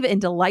 They believe in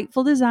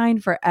delightful design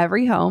for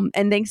every home,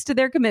 and thanks to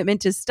their commitment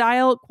to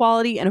style,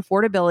 quality, and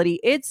affordability,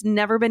 it's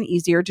never been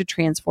easier to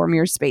transform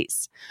your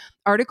space.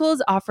 Article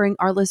is offering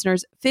our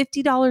listeners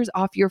 $50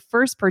 off your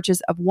first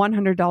purchase of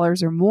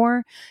 $100 or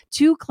more.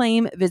 To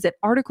claim, visit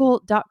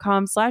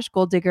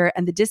article.com/goaldigger,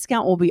 and the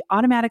discount will be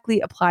automatically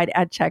applied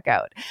at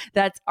checkout.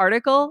 That's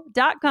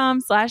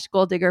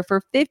article.com/goaldigger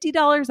for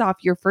 $50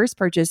 off your first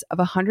purchase of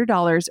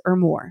 $100 or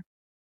more.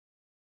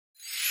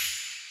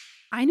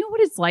 I know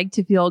what it's like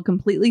to feel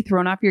completely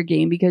thrown off your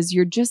game because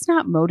you're just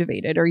not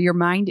motivated or your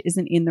mind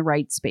isn't in the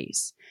right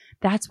space.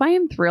 That's why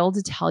I'm thrilled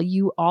to tell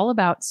you all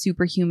about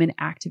superhuman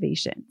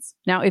activations.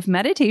 Now, if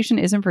meditation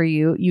isn't for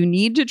you, you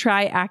need to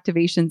try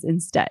activations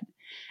instead.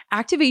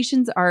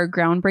 Activations are a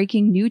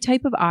groundbreaking new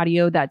type of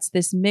audio that's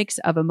this mix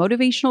of a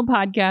motivational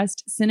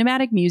podcast,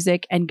 cinematic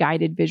music, and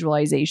guided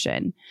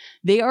visualization.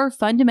 They are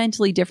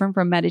fundamentally different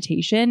from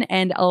meditation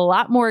and a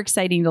lot more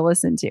exciting to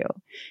listen to.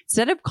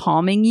 Instead of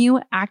calming you,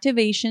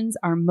 activations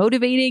are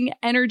motivating,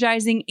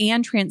 energizing,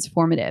 and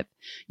transformative.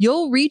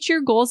 You'll reach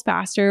your goals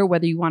faster,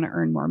 whether you want to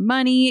earn more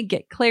money,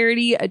 get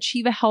clarity,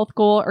 achieve a health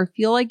goal, or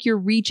feel like you're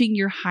reaching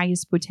your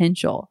highest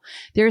potential.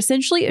 They're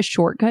essentially a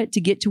shortcut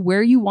to get to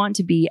where you want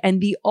to be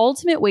and the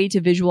ultimate way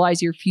to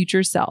visualize your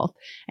future self.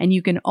 And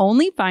you can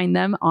only find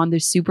them on the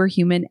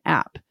Superhuman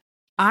app.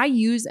 I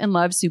use and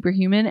love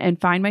Superhuman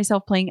and find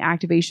myself playing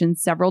activations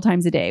several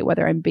times a day,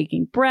 whether I'm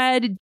baking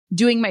bread,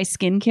 doing my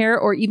skincare,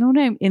 or even when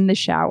I'm in the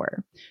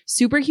shower.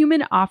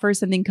 Superhuman offers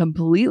something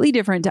completely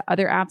different to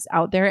other apps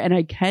out there, and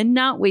I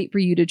cannot wait for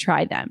you to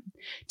try them.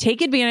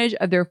 Take advantage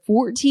of their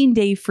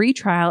 14-day free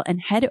trial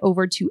and head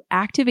over to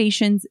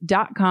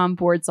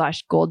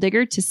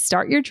activations.com/goaldigger to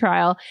start your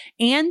trial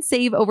and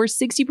save over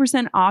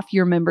 60% off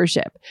your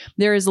membership.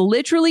 There is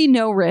literally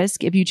no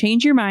risk. If you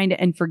change your mind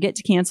and forget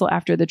to cancel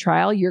after the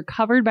trial, you're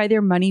covered by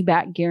their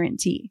money-back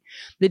guarantee.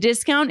 The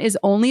discount is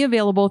only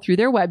available through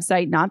their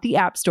website, not the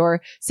App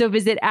Store. So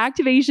visit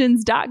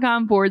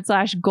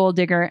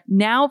activations.com/goaldigger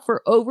now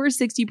for over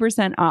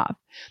 60% off.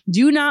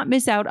 Do not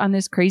miss out on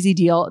this crazy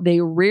deal. They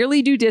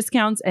rarely do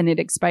discounts and it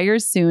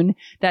expires soon.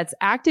 That's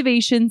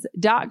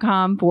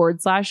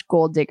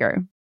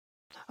activations.com/goaldigger.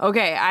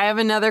 Okay, I have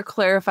another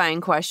clarifying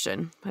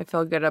question. I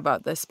feel good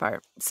about this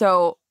part.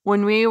 So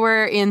when we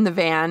were in the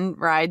van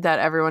ride that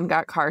everyone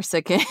got car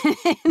sick in,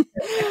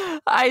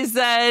 I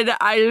said,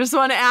 I just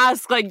want to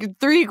ask like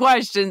 3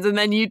 questions. And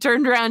then you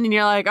turned around and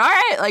you're like, all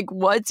right, like,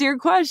 what's your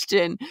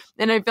question?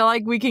 And I feel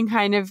like we can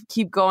kind of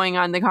keep going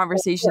on the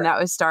conversation that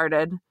was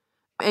started.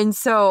 And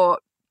so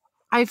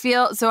I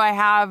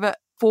have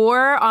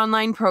 4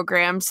 online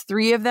programs.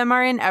 3 of them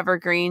are in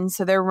Evergreen,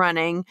 so they're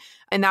running.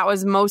 And that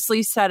was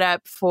mostly set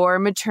up for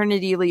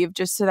maternity leave,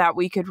 just so that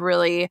we could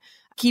really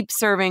keep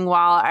serving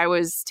while I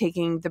was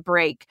taking the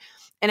break.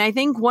 And I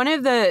think one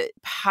of the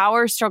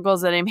power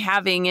struggles that I'm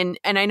having, and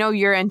I know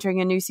you're entering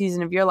a new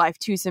season of your life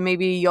too, so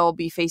maybe you'll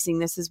be facing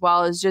this as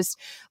well, is just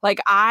like,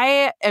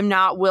 I am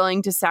not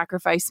willing to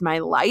sacrifice my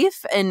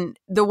life. And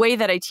the way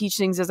that I teach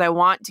things is I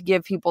want to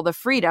give people the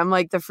freedom,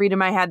 like the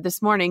freedom I had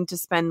this morning to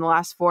spend the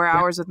last 4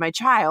 hours with my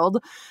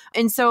child.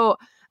 And so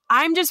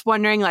I'm just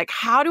wondering, like,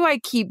 how do I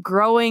keep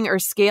growing or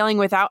scaling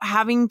without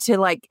having to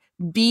like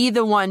be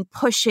the one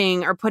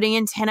pushing or putting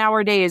in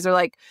 10-hour days, or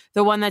like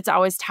the one that's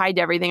always tied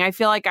to everything? I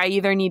feel like I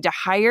either need to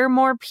hire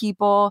more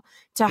people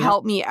to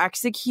help me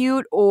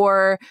execute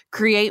or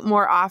create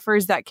more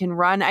offers that can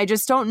run. I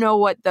just don't know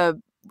what the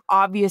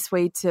obvious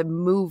way to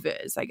move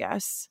is, I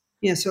guess.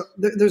 Yeah. So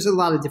there's a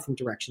lot of different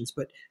directions,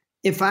 but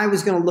if I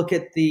was going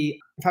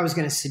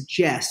to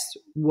suggest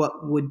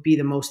what would be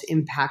the most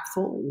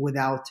impactful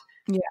without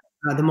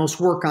the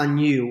most work on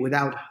you,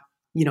 without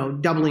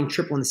doubling,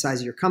 tripling the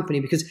size of your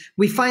company, because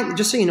we find,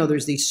 just so you know,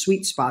 there's these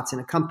sweet spots in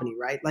a company,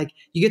 right? Like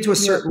you get to a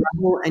certain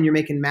level and you're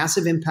making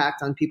massive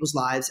impact on people's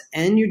lives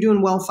and you're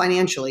doing well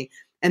financially.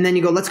 And then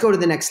you go, let's go to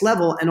the next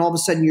level. And all of a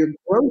sudden your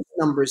growth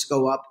numbers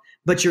go up,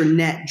 but your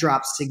net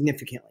drops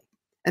significantly.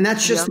 And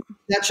that's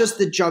just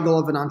the juggle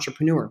of an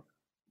entrepreneur.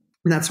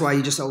 And that's why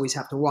you just always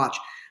have to watch.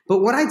 But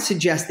what I'd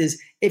suggest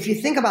is, if you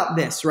think about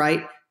this,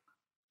 right?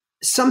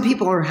 Some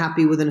people are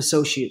happy with an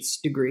associate's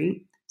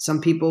degree. Some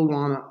people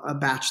want a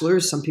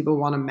bachelor's, some people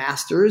want a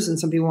master's, and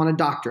some people want a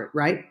doctorate,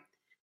 right?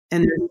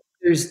 And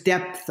there's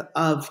depth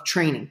of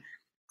training.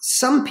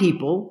 Some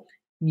people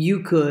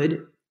you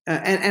could,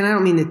 and I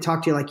don't mean to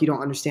talk to you like you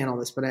don't understand all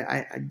this, but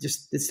I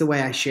just, it's the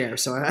way I share.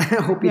 So I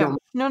hope you don't.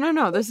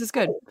 No, this is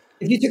good.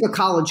 If you took a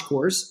college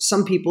course,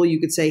 some people you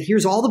could say,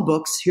 here's all the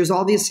books, here's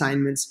all the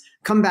assignments,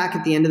 come back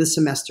at the end of the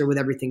semester with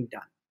everything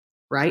done,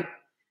 right?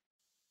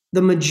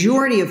 The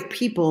majority of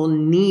people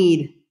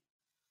need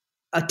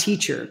a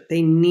teacher.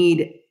 They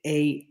need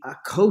a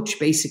coach,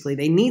 basically.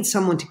 They need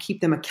someone to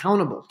keep them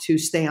accountable, to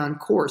stay on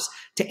course,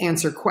 to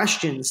answer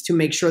questions, to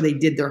make sure they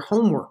did their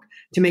homework,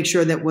 to make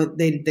sure that when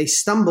they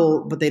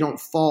stumble, but they don't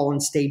fall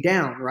and stay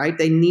down, right?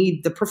 They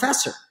need the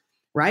professor,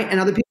 right? And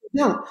other people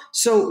don't.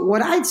 So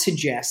what I'd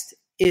suggest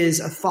is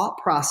a thought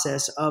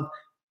process of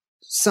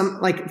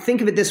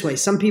think of it this way.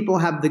 Some people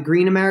have the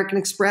green American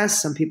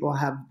Express. Some people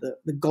have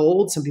the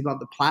gold. Some people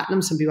have the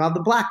platinum. Some people have the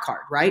black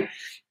card, right?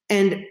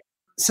 And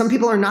some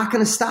people are not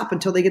going to stop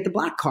until they get the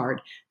black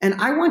card. And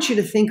I want you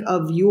to think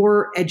of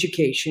your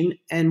education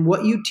and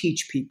what you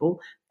teach people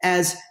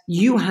as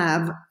you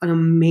have an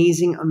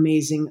amazing,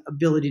 amazing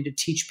ability to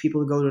teach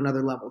people to go to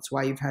another level. It's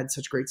why you've had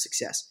such great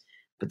success.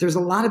 But there's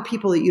a lot of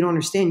people that you don't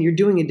understand. You're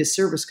doing a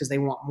disservice because they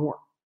want more.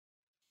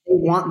 They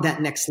want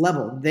that next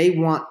level. They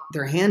want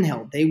their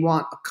handheld. They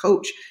want a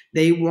coach.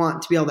 They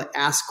want to be able to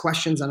ask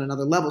questions on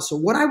another level. So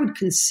what I would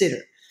consider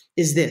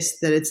is this,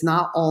 that it's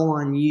not all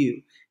on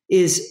you.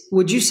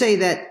 Would you say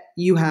that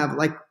you have,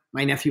 like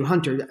my nephew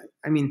Hunter,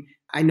 I mean,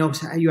 I know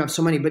you have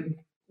so many, but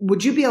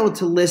would you be able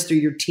to list, or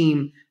your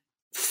team,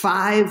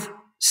 5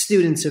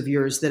 students of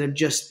yours that have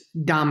just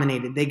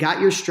dominated? They got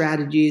your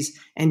strategies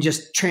and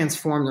just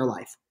transformed their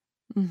life.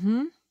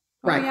 Mm-hmm.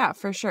 Right. Oh, yeah,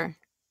 for sure.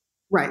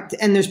 Right.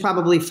 And there's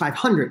probably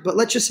 500, but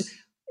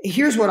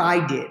here's what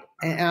I did.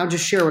 And I'll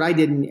just share what I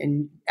did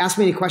and ask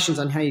me any questions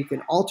on how you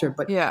can alter it.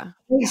 But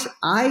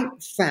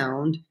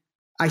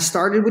I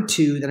started with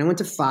 2, then I went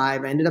to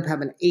 5. I ended up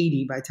having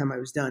 80 by the time I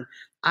was done.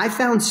 I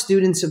found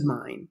students of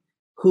mine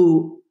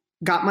who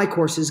got my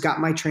courses, got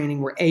my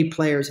training, were A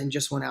players, and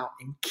just went out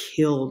and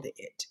killed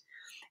it.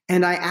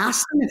 And I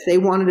asked them if they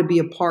wanted to be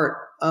a part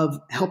of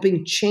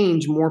helping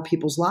change more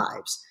people's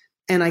lives.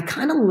 And I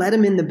kind of let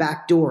them in the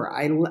back door.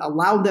 I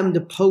allowed them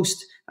to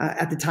post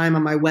at the time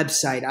on my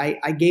website.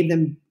 I gave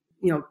them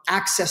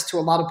access to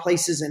a lot of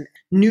places and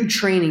new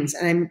trainings.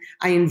 And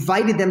I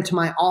invited them to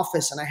my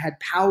office and I had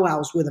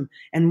powwows with them.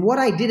 And what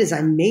I did is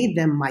I made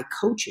them my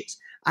coaches.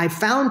 I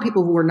found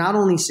people who were not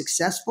only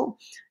successful,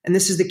 and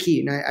this is the key,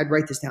 and I'd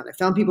write this down. I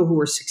found people who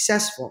were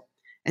successful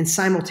and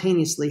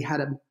simultaneously had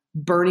a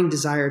burning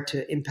desire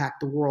to impact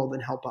the world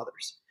and help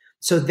others.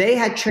 So they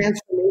had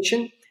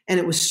transformation, and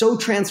it was so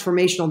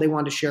transformational they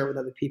wanted to share it with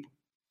other people.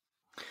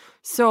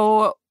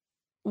 So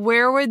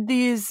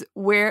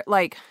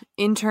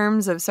in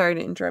terms of, sorry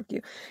to interrupt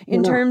you,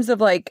 terms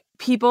of like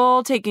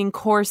people taking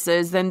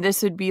courses, then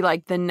this would be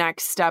like the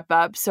next step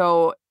up.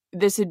 So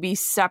this would be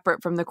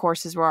separate from the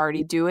courses we're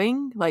already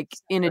doing, like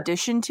in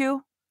addition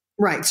to?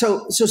 Right.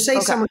 So say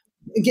someone,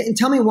 again,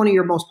 tell me one of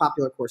your most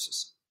popular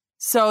courses.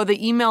 So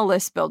the email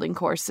list building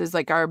course is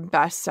like our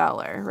best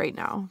seller right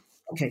now.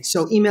 Okay.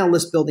 So email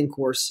list building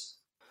course.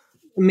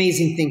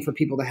 amazing thing for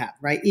people to have,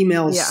 right?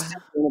 Email is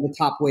one of the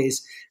top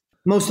ways.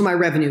 Most of my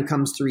revenue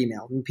comes through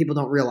email, and people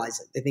don't realize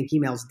it. They think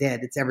email's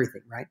dead. It's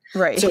everything, right?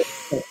 Right. So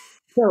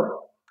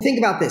think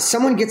about this.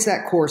 Someone gets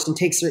that course and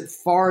takes it as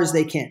far as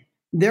they can.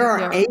 There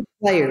are A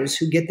players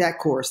who get that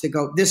course that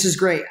go, this is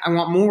great. I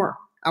want more.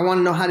 I want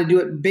to know how to do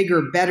it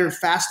bigger, better,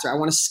 faster. I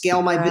want to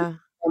scale my business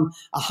from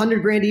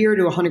 $100,000 a year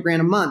to $100,000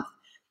 a month.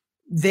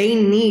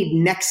 They need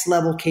next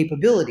level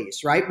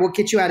capabilities, right? What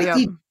gets you out of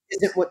Egypt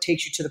isn't what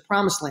takes you to the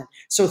promised land.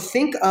 So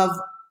think of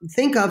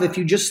if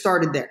you just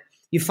started there.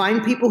 You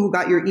find people who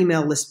got your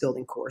email list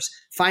building course,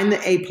 find the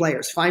A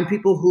players, find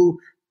people who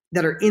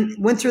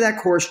went through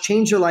that course,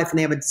 changed their life, and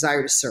they have a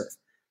desire to serve.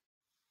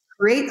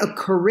 Create a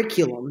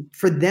curriculum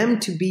for them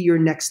to be your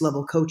next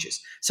level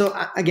coaches. So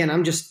again,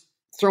 I'm just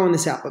throwing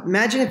this out, but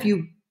imagine if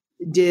you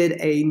did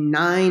a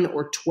 9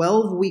 or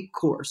 12 week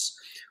course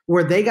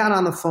where they got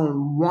on the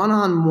phone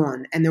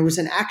one-on-one and there was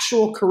an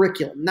actual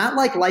curriculum, not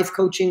like life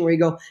coaching where you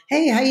go,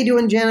 hey, how you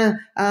doing, Jenna?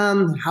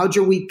 How'd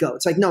your week go?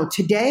 It's like, no,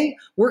 today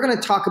we're going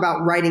to talk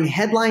about writing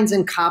headlines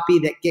and copy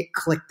that get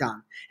clicked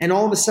on. And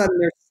all of a sudden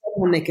there's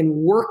someone they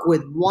can work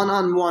with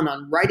one-on-one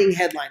on writing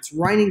headlines,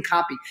 writing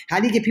copy. How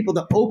do you get people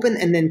to open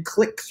and then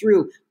click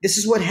through? This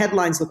is what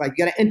headlines look like.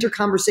 You got to enter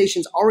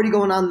conversations already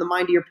going on in the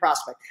mind of your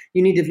prospect.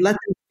 You need to let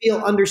them feel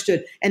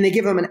understood. And they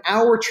give them an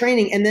hour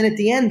training. And then at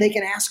the end, they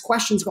can ask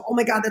questions. Go, oh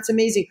my God, that's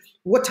amazing.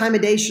 What time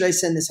of day should I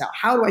send this out?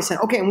 How do I send?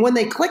 Okay. And when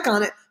they click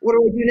on it, what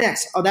do I do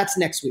next? Oh, that's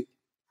next week.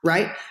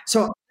 Right.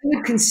 So I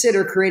would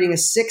consider creating a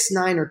 6,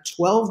 9, or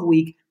 12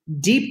 week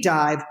deep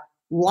dive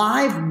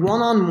live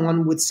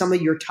one-on-one with some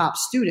of your top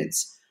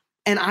students.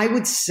 And I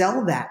would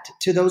sell that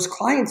to those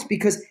clients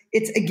because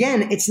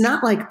it's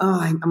not like,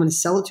 oh, I'm going to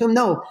sell it to them.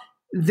 No,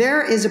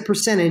 there is a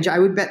percentage, I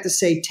would bet to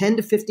say 10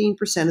 to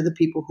 15% of the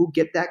people who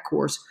get that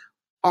course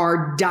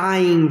are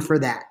dying for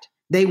that.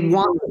 They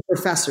want the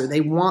professor.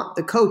 They want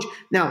the coach.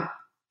 Now,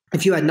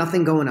 if you had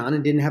nothing going on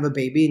and didn't have a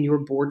baby and you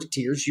were bored to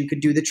tears, you could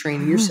do the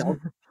training yourself.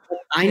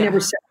 I never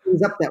set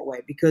things up that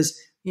way because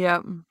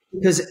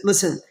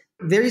listen,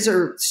 these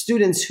are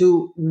students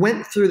who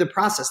went through the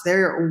process.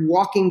 They're a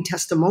walking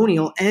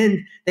testimonial and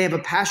they have a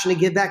passion to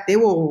give back. They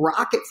will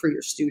rock it for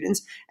your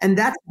students. And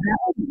that's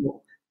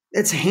valuable.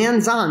 It's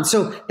hands-on.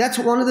 So that's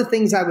one of the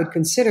things I would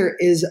consider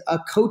is a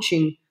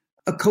coaching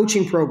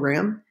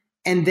program.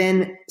 And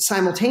then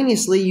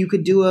simultaneously you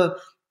could do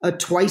a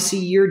twice a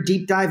year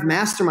deep dive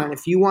mastermind.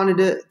 If you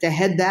wanted to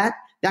head that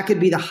could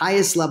be the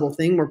highest level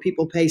thing where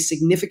people pay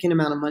significant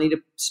amount of money to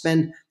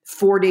spend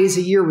 4 days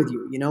a year with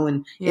you,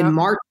 and in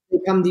March, they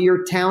come to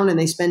your town and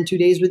they spend 2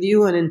 days with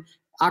you. And in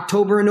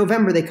October and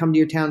November, they come to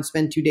your town and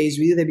spend 2 days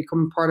with you. They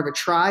become part of a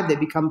tribe. They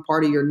become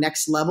part of your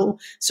next level.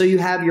 So you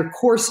have your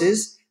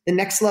courses. The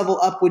next level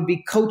up would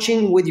be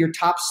coaching with your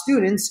top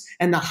students.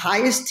 And the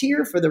highest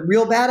tier for the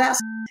real badass,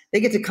 they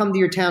get to come to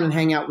your town and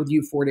hang out with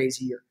you 4 days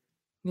a year.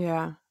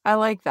 Yeah, I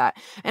like that.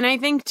 And I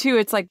think too,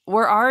 it's like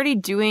we're already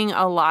doing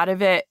a lot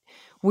of it.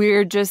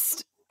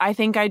 I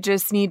think I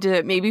just need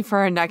to, maybe for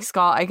our next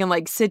call, I can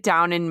like sit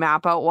down and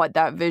map out what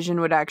that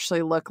vision would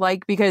actually look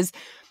like, because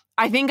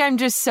I think I'm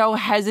just so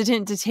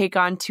hesitant to take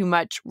on too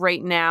much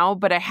right now,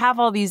 but I have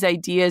all these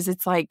ideas.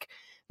 It's like,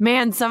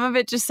 man, some of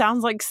it just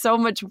sounds like so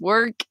much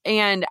work,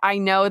 and I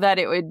know that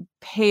it would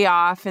pay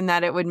off and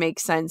that it would make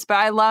sense. But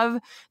I love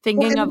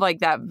thinking of like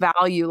that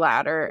value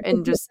ladder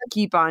and just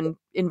keep on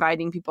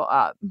inviting people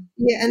up.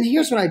 Yeah. And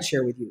here's what I'd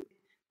share with you.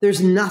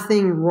 There's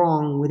nothing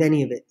wrong with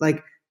any of it.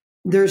 Like,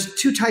 there's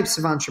two types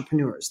of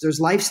entrepreneurs. There's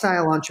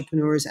lifestyle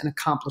entrepreneurs and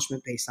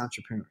accomplishment-based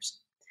entrepreneurs.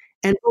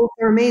 And both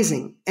are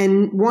amazing.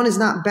 And one is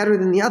not better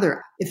than the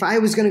other. If I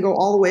was going to go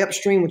all the way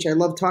upstream, which I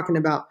love talking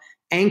about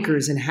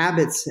anchors and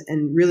habits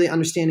and really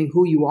understanding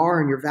who you are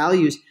and your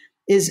values,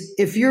 is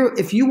if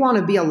you want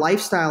to be a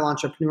lifestyle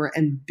entrepreneur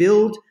and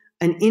build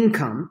an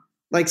income,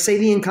 like say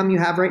the income you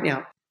have right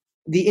now,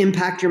 the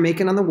impact you're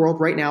making on the world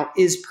right now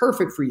is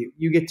perfect for you.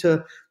 You get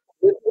to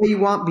live the way you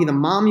want, be the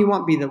mom you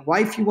want, be the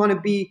wife you want to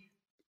be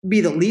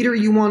the leader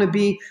you want to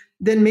be.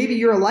 Then maybe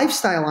you're a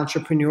lifestyle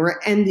entrepreneur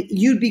and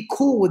you'd be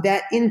cool with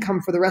that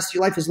income for the rest of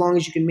your life as long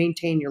as you can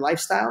maintain your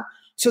lifestyle.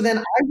 So then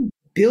I would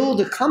build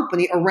a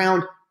company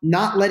around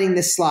not letting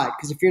this slide,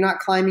 because if you're not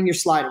climbing, you're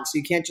sliding. So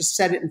you can't just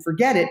set it and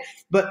forget it,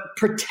 but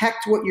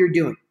protect what you're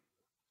doing.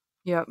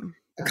 Yep.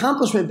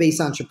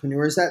 Accomplishment-based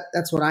entrepreneurs,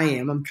 that's what I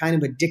am. I'm kind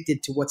of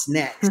addicted to what's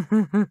next.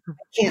 I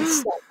can't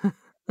stop.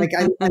 Like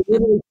I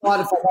literally thought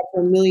if I got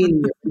for $1 million a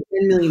year,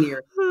 10 million a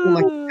year, I'm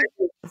like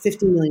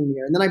 50 million a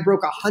year. And then I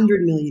broke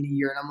 100 million a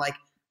year. And I'm like,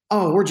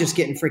 oh, we're just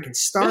getting freaking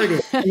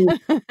started. I mean,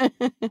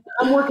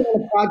 I'm working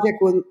on a project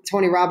with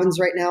Tony Robbins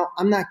right now.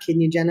 I'm not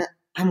kidding you, Jenna.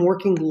 I'm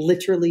working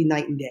literally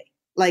night and day.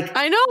 Like,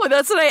 I know,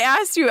 that's what I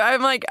asked you.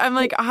 I'm like,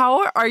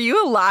 how are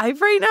you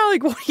alive right now?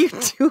 Like, what are you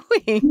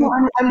doing?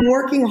 I'm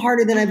working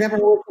harder than I've ever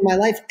worked in my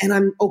life, and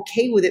I'm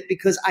okay with it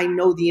because I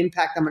know the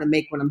impact I'm going to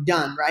make when I'm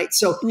done. Right.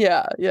 So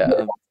yeah.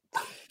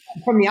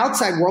 From the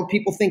outside world,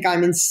 people think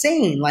I'm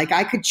insane. Like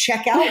I could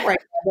check out right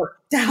now. What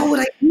the hell would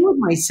I do with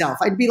myself?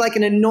 I'd be like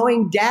an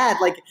annoying dad,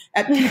 like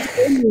at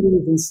PTA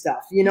meetings and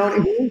stuff. You know what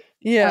I mean?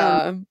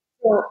 Yeah.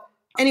 So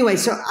Anyway,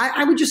 so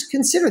I would just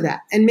consider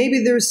that. And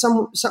maybe there's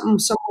something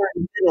somewhere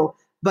in the middle.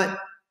 But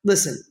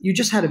listen, you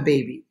just had a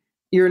baby.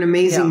 You're an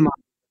amazing mom.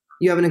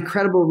 You have an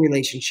incredible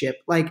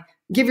relationship. Like,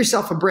 give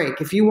yourself a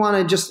break. If you want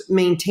to just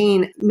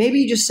maintain, maybe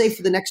you just say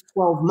for the next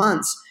 12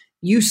 months,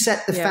 you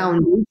set the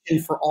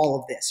foundation for all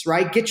of this,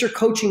 right? Get your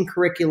coaching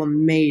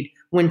curriculum made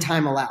when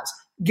time allows.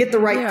 Get the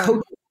right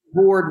coach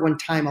board when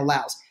time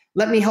allows.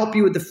 Let me help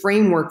you with the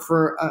framework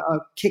for a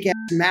kick-ass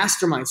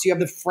mastermind. So you have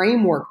the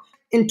framework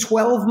in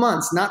 12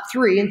 months, not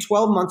 3. In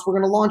 12 months, we're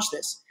going to launch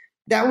this.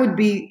 That would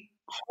be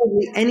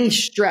hardly any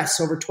stress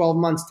over 12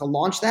 months to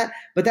launch that.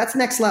 But that's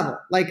next level.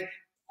 Like,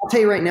 I'll tell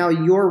you right now,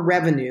 your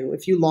revenue,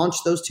 if you launch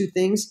those 2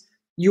 things,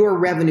 your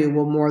revenue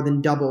will more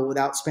than double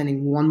without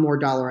spending $1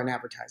 more on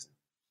advertising.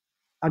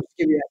 I'll just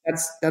give you that.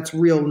 That's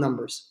real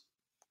numbers.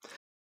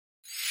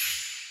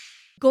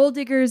 Goal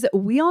diggers,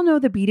 we all know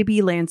the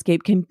B2B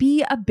landscape can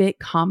be a bit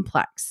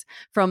complex.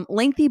 From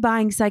lengthy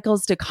buying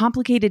cycles to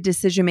complicated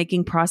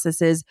decision-making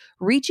processes,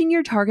 reaching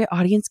your target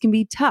audience can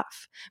be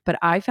tough. But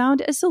I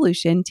found a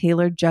solution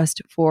tailored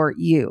just for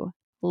you: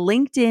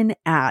 LinkedIn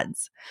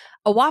ads.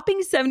 A whopping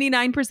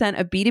 79%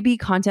 of B2B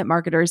content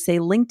marketers say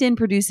LinkedIn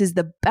produces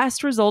the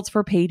best results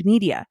for paid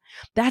media.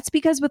 That's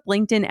because with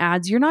LinkedIn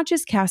ads, you're not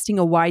just casting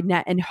a wide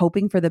net and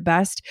hoping for the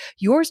best,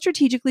 you're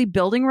strategically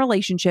building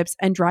relationships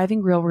and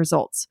driving real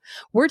results.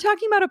 We're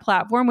talking about a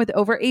platform with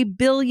over 1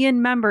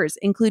 billion members,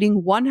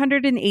 including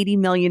 180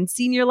 million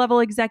senior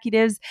level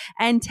executives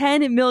and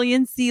 10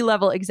 million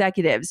C-level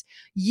executives.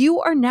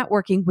 You are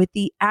networking with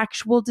the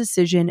actual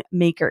decision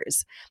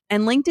makers.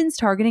 And LinkedIn's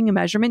targeting and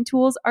measurement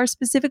tools are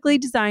specifically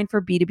designed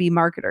for B2B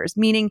marketers,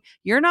 meaning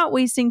you're not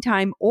wasting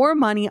time or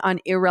money on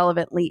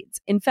irrelevant leads.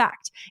 In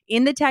fact,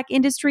 in the tech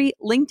industry,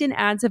 LinkedIn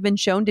ads have been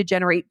shown to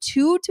generate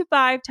 2 to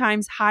 5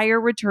 times higher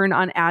return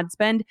on ad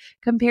spend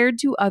compared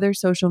to other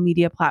social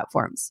media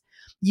platforms.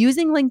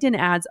 Using LinkedIn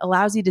ads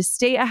allows you to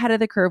stay ahead of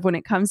the curve when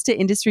it comes to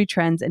industry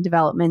trends and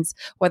developments,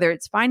 whether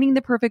it's finding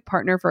the perfect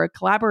partner for a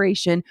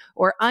collaboration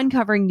or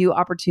uncovering new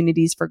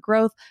opportunities for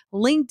growth.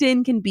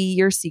 LinkedIn can be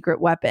your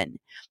secret weapon.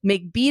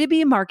 Make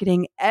B2B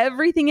marketing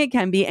everything it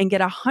can be and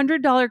get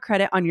 $100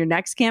 credit on your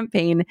next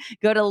campaign.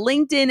 Go to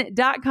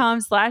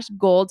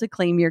linkedin.com/goal to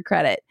claim your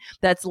credit.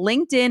 That's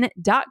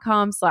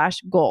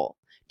linkedin.com/goal.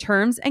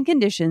 Terms and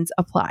conditions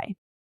apply.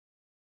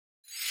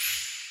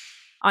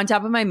 On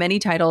top of my many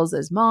titles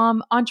as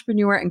mom,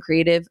 entrepreneur, and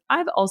creative,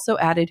 I've also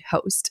added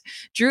host.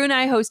 Drew and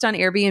I host on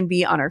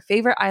Airbnb on our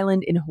favorite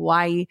island in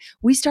Hawaii.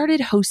 We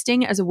started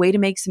hosting as a way to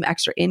make some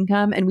extra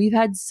income, and we've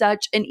had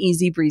such an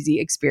easy breezy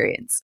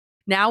experience.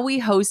 Now we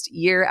host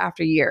year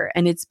after year,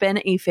 and it's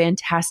been a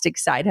fantastic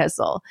side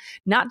hustle.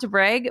 Not to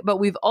brag, but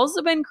we've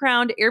also been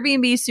crowned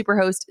Airbnb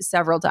Superhost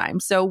several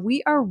times, so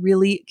we are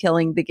really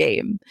killing the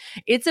game.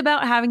 It's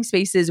about having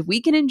spaces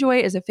we can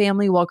enjoy as a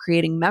family while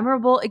creating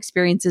memorable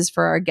experiences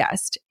for our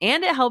guests,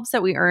 and it helps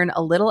that we earn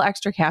a little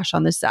extra cash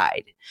on the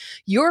side.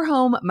 Your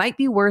home might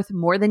be worth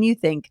more than you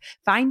think.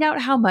 Find out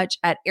how much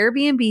at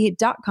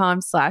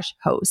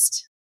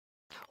airbnb.com/host.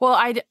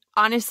 Well,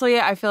 honestly,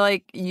 I feel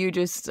like you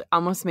just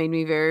almost made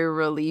me very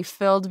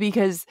relief-filled,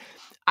 because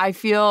I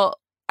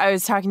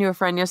was talking to a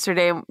friend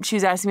yesterday, and she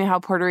was asking me how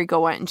Puerto Rico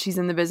went, and she's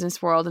in the business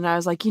world. And I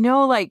was like,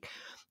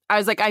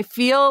 I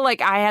feel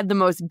like I had the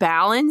most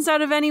balance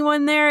out of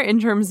anyone there in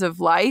terms of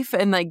life.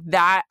 And like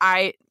that,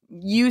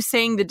 you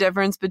saying the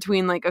difference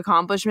between like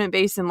accomplishment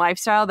based and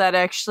lifestyle, that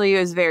actually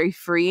was very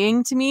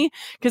freeing to me,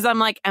 because I'm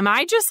like, am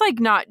I just like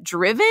not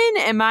driven?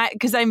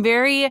 Because I'm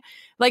very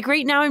like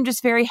right now, I'm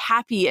just very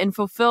happy and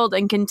fulfilled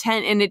and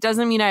content. And it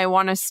doesn't mean I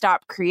want to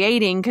stop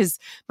creating, because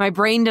my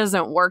brain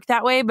doesn't work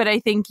that way. But I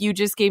think you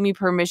just gave me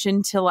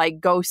permission to like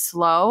go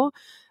slow.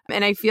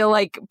 And I feel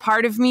like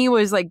part of me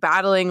was like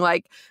battling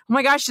like, oh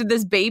my gosh, did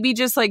this baby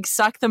just like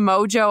suck the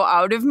mojo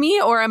out of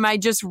me? Or am I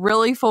just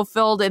really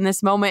fulfilled in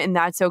this moment? And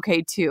that's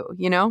okay too,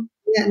 you know?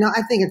 Yeah, no,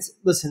 I think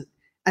listen,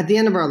 at the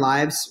end of our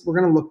lives, we're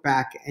going to look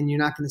back and you're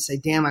not going to say,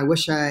 damn, I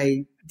wish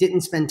I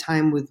didn't spend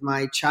time with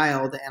my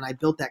child and I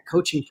built that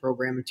coaching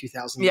program in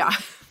 2000. Yeah.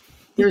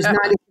 There's not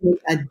even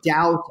a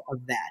doubt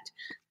of that.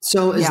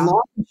 So as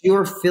long as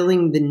you're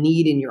filling the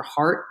need in your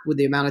heart with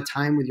the amount of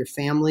time with your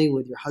family,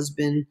 with your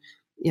husband,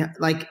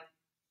 like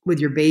with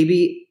your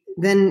baby,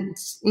 then,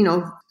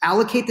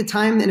 allocate the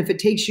time. And if it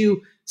takes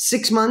you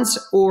 6 months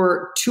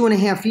or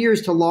 2.5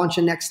 years to launch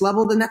a next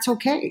level, then that's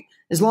okay.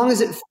 As long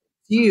as it fits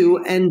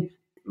you. And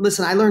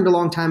listen, I learned a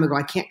long time ago,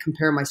 I can't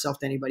compare myself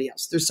to anybody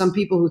else. There's some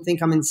people who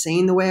think I'm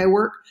insane the way I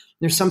work.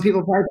 There's some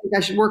people who probably think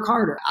I should work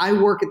harder. I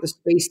work at the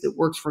space that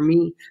works for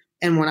me.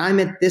 And when I'm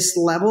at this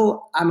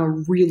level, I'm a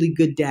really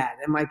good dad.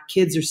 And my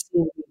kids are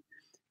seeing me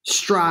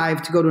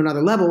strive to go to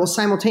another level. Well,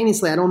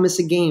 simultaneously, I don't miss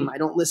a game. I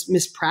don't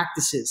miss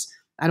practices.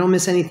 I don't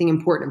miss anything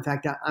important. In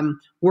fact,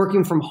 I'm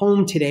working from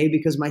home today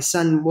because my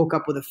son woke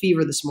up with a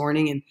fever this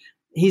morning and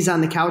he's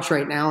on the couch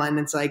right now. And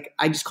it's like,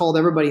 I just called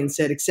everybody and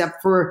said,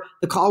 except for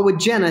the call with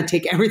Jenna,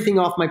 take everything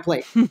off my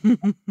plate.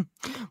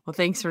 Well,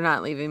 thanks for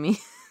not leaving me.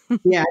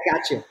 Yeah, I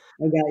got you.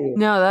 I got you.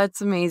 No,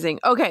 that's amazing.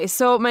 Okay,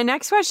 so my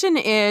next question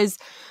is,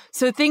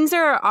 so things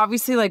are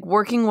obviously like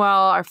working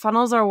well. Our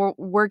funnels are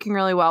working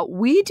really well.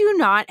 We do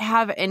not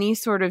have any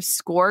sort of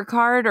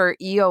scorecard or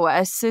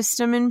EOS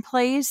system in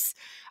place.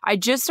 I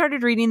just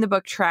started reading the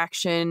book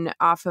Traction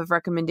off of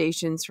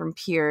recommendations from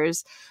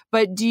peers.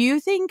 But do you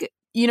think,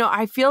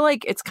 I feel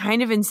like it's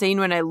kind of insane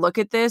when I look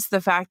at this,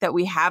 the fact that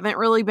we haven't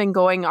really been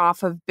going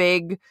off of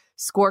big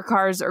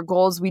scorecards or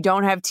goals. We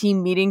don't have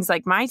team meetings.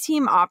 Like my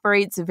team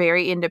operates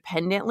very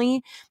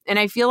independently. And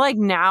I feel like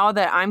now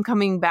that I'm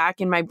coming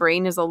back and my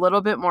brain is a little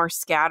bit more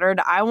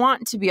scattered, I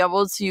want to be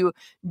able to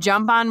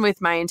jump on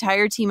with my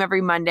entire team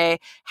every Monday,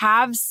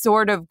 have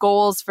sort of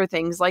goals for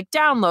things like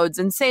downloads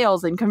and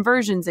sales and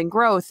conversions and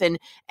growth,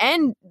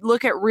 and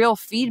look at real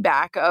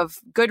feedback of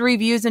good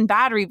reviews and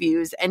bad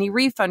reviews, any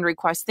refund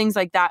requests, things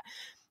like that.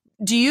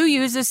 Do you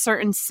use a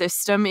certain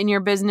system in your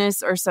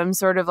business or some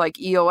sort of like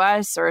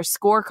EOS or a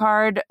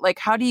scorecard? Like,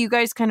 how do you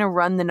guys kind of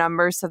run the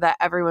numbers so that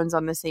everyone's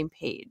on the same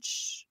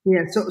page?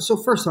 Yeah. So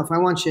first off, I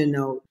want you to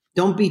know,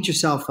 don't beat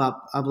yourself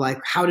up of like,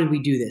 how did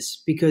we do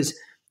this? Because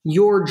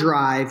your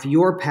drive,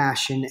 your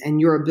passion, and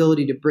your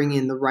ability to bring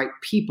in the right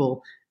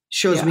people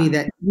shows me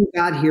that you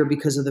got here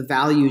because of the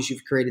values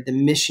you've created, the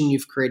mission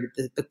you've created,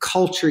 the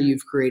culture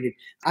you've created.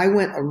 I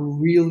went a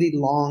really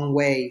long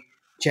way,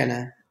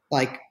 Jenna,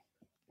 like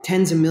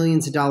tens of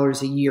millions of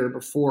dollars a year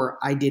before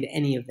I did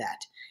any of that.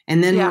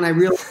 And then when I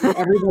realized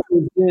everybody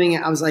was doing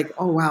it, I was like,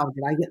 oh, wow,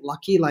 did I get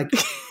lucky? Like,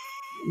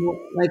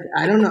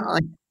 I don't know.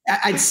 Like,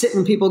 I'd sit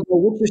and people go,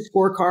 what's your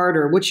scorecard?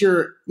 Or what's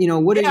your,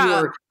 what are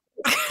your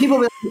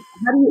people? Like,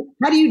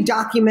 how do you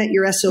document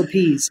your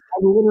SOPs? I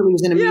literally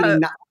was in a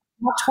meeting not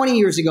 20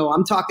 years ago.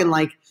 I'm talking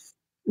like,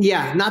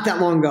 not that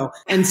long ago.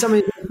 And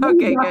somebody,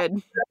 okay, good.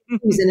 And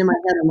in my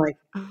head, I'm like,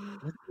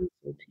 what's an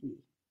SOP?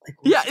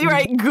 Like,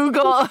 right.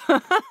 Google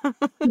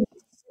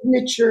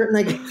signature,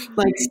 like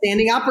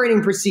standing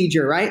operating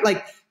procedure, right?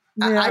 Like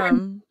I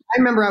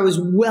remember I was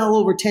well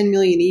over 10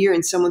 million a year,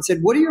 and someone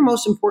said, "What are your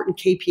most important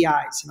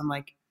KPIs?" And I'm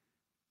like,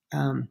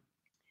 I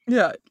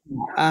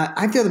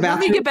feel the bathroom. Let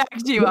me get back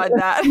to you on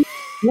that.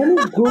 Let me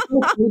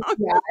Google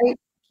KPI,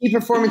 key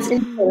performance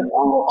indicator.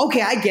 Oh,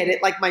 okay, I get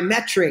it. Like my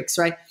metrics,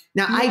 right?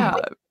 Now I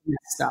did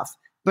that stuff,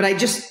 but I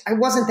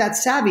wasn't that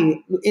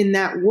savvy in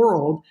that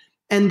world.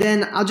 And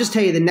then I'll just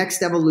tell you the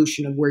next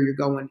evolution of where you're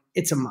going.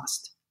 It's a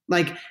must.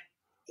 Like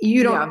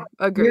you don't,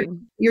 agreed.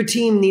 Your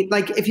team need,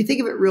 like, if you think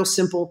of it real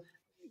simple,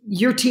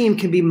 your team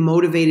can be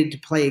motivated to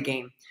play a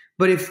game.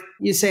 But if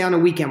you say on a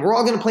weekend, we're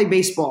all going to play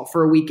baseball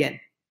for a weekend,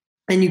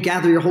 and you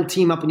gather your whole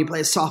team up and you play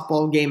a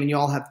softball game and you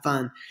all have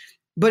fun.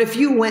 But if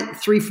you went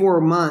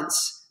 3-4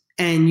 months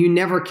and you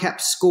never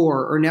kept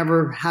score or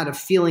never had a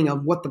feeling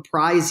of what the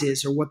prize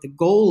is or what the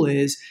goal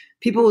is,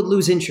 people would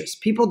lose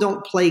interest. People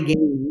don't play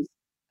games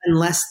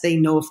unless they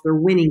know if they're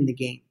winning the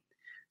game.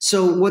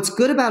 So what's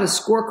good about a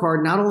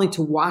scorecard, not only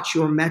to watch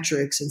your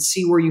metrics and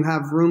see where you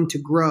have room to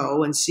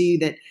grow and see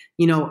that,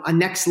 a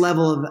next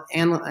level of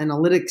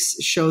analytics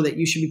show that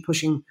you should be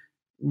pushing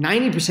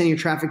 90% of your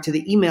traffic to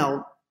the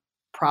email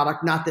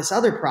product, not this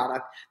other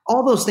product.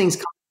 All those things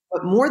come.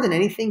 But more than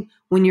anything,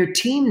 when your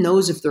team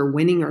knows if they're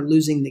winning or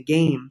losing the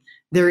game,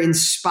 they're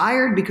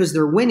inspired because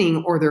they're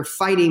winning, or they're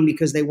fighting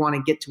because they want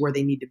to get to where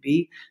they need to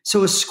be.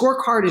 So a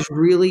scorecard is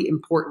really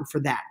important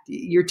for that.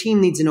 Your team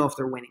needs to know if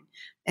they're winning,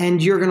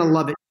 and you're going to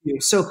love it too.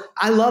 So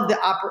I love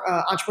the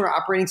Entrepreneur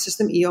Operating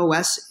System.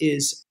 EOS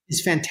is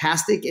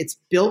fantastic. It's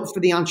built for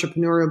the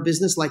entrepreneurial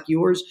business like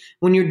yours.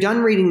 When you're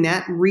done reading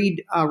that,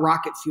 read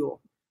Rocket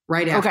Fuel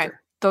right after. Okay.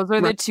 Those are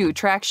the two.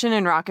 Traction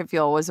and Rocket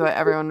Fuel was what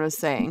everyone was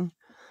saying.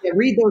 Yeah,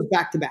 read those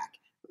back to back.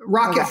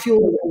 Rocket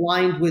Fuel is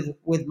aligned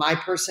with my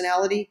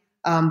personality,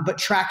 but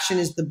Traction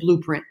is the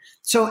blueprint.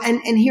 So,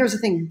 and here's the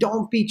thing: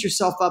 don't beat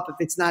yourself up if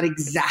it's not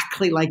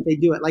exactly like they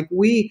do it. Like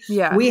we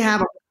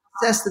have a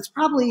process that's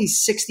probably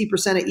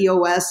 60% of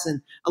EOS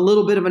and a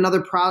little bit of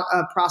another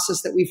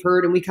process that we've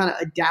heard, and we kind of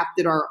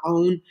adapted our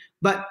own.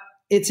 But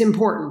it's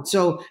important.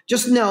 So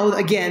just know,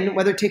 again,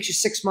 whether it takes you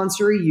 6 months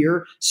or a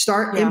year,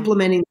 start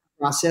implementing the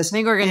process. I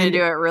think we're going to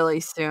do it really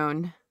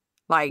soon.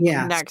 Like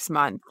next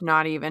month,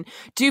 not even.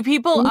 Do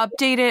people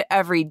update it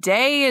every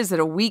day? Is it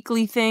a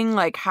weekly thing?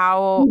 Like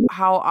how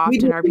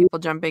often are people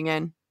jumping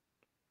in?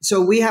 So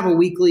we have a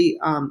weekly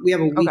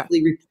report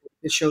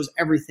that shows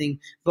everything,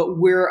 but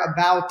we're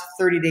about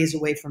 30 days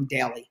away from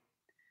daily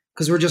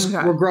because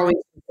we're growing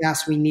so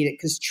fast. We need it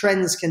because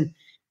trends can,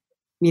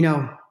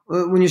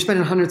 when you're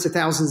spending hundreds of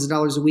thousands of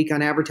dollars a week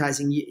on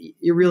advertising,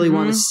 you really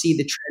want to see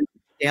the trend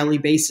on a daily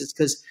basis,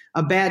 because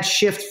a bad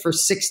shift for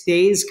 6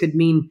 days could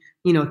mean,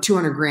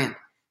 $200,000.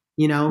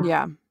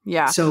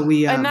 Yeah. So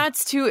and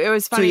that's too, it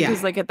was funny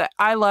because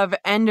I love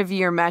end of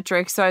year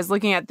metrics. So I was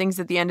looking at things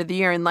at the end of the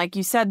year, and like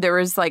you said, there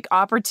was like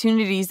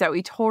opportunities that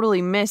we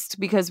totally missed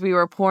because we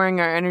were pouring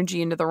our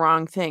energy into the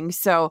wrong things.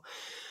 So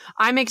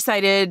I'm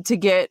excited to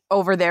get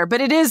over there,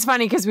 but it is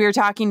funny because we were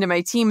talking to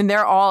my team and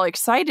they're all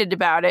excited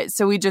about it.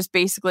 So we just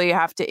basically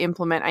have to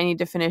implement. I need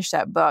to finish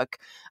that book.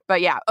 But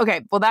yeah,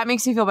 okay. Well, that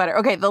makes me feel better.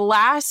 Okay, the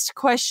last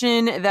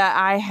question that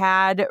I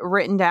had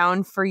written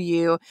down for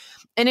you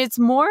And it's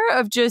more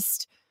of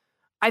just,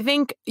 I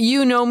think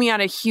you know me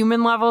on a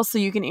human level, so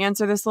you can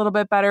answer this a little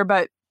bit better.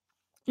 But,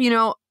 you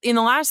know, in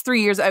the last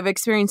 3 years, I've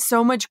experienced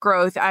so much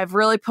growth. I've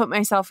really put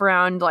myself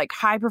around like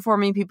high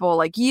performing people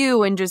like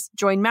you and just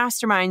joined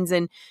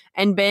masterminds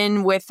and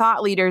been with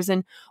thought leaders.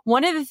 And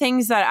one of the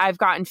things that I've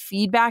gotten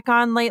feedback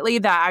on lately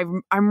that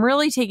I'm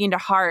really taking to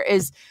heart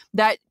is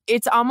that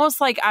it's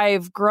almost like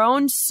I've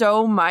grown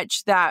so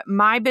much that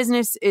my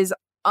business is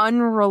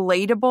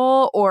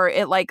unrelatable, or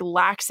it like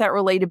lacks that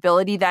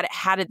relatability that it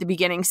had at the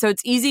beginning. So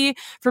it's easy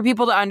for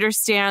people to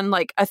understand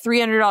like a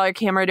 $300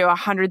 camera to a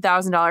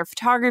 $100,000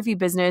 photography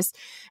business.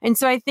 And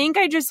so I think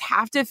I just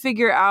have to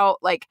figure out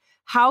like,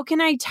 how can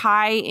I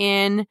tie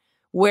in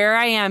where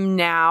I am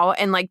now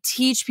and like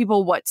teach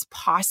people what's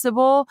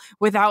possible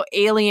without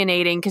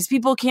alienating, because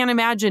people can't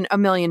imagine $1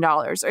 million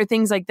or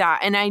things like that.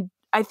 And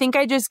I think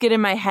I just get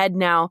in my head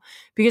now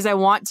because I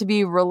want to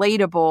be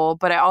relatable,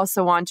 but I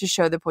also want to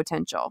show the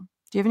potential.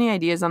 Do you have any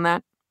ideas on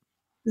that?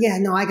 Yeah,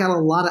 no, I got a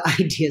lot of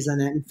ideas on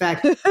that. In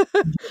fact, does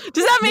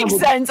that make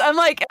sense? I'm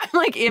like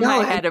in my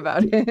head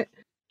about it.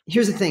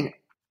 Here's the thing.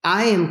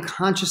 I am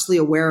consciously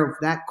aware of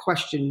that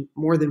question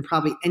more than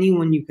probably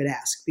anyone you could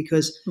ask,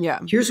 because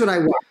here's what I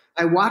watch.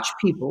 I watch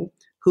people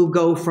who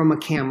go from a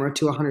camera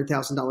to a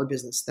 $100,000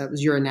 business. That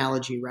was your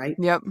analogy, right?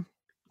 Yep.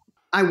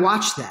 I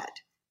watch that,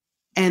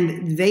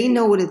 and they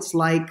know what it's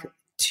like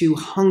to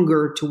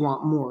hunger to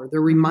want more. They're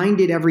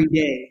reminded every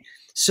day.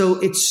 So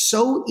it's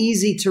so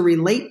easy to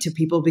relate to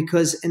people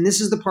because, and this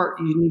is the part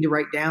you need to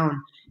write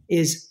down,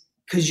 is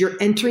because you're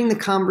entering the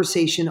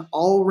conversation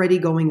already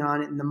going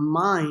on in the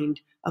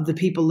mind of the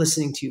people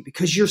listening to you,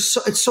 because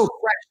it's so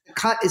fresh. The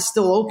cut is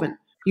still open.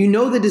 You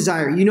know the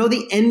desire. You know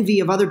the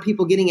envy of other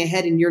people getting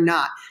ahead and you're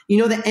not. You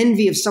know the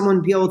envy of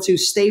someone being able to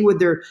stay with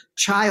their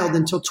child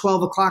until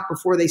 12 o'clock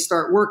before they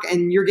start work,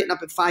 and you're getting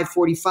up at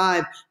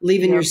 5:45,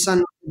 leaving your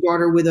son or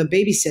daughter with a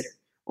babysitter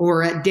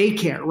or at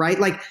daycare, right?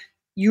 Like,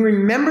 you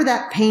remember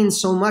that pain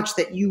so much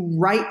that you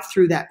write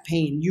through that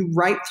pain. You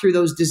write through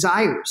those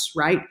desires,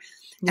 right?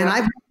 Yeah. And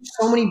I've watched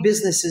so many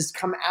businesses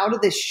come out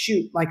of this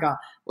chute like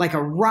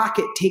a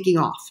rocket taking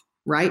off,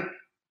 right? And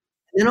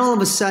then all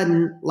of a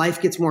sudden,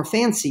 life gets more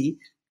fancy,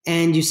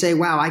 and you say,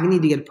 "Wow, I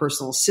need to get a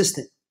personal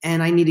assistant,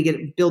 and I need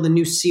to build a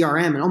new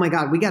CRM, and oh my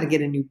God, we got to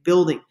get a new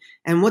building,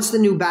 and what's the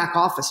new back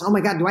office? And oh my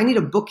God, do I need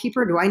a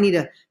bookkeeper? Do I need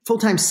a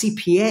full-time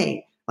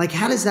CPA?" Like,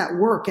 how does that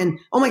work? And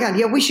oh my God,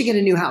 yeah, we should get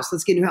a new house.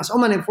 Let's get a new house. Oh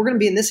man, if we're going to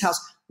be in this house,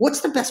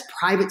 what's the best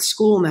private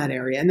school in that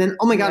area? And then,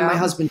 oh my God, my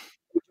husband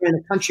joined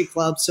a country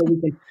club so we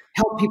can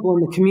help people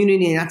in the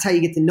community. And that's how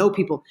you get to know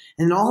people.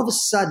 And then all of a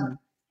sudden,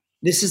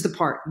 this is the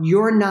part,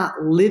 you're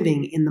not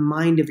living in the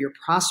mind of your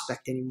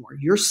prospect anymore.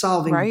 You're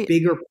solving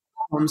bigger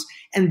problems.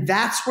 And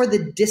that's where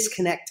the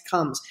disconnect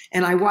comes.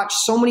 And I watch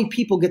so many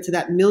people get to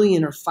that 1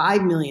 million or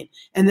 5 million,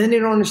 and then they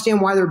don't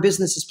understand why their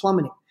business is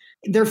plummeting.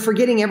 They're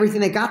forgetting everything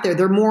they got there.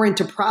 They're more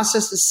into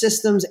processes,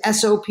 systems,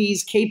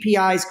 SOPs,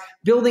 KPIs,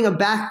 building a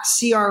back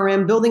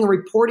CRM, building a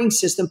reporting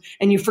system.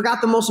 And you forgot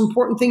the most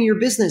important thing in your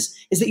business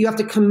is that you have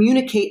to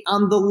communicate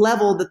on the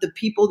level that the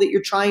people that you're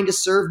trying to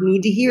serve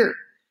need to hear.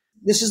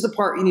 This is the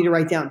part you need to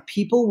write down.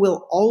 People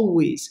will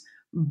always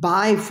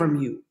buy from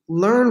you,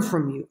 learn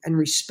from you, and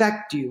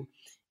respect you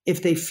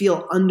if they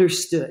feel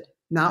understood,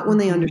 not when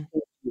they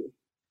understand you.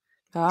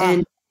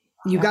 And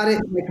you got to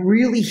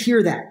really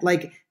hear that.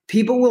 Like,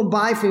 people will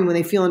buy from you when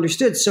they feel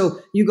understood. So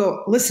you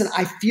go, "Listen,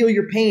 I feel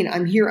your pain.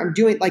 I'm here. I'm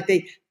doing it." Like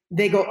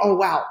they go, "Oh,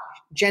 wow,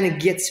 Jenna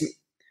gets me."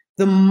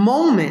 The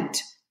moment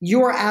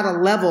you're at a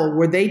level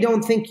where they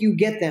don't think you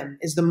get them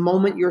is the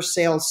moment your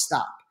sales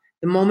stop.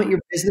 The moment your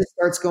business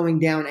starts going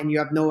down and you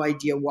have no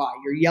idea why.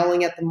 You're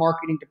yelling at the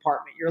marketing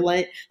department. You're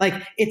like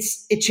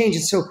it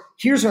changes. So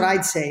here's what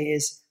I'd say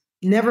is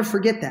never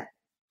forget that.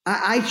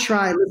 I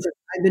try, listen,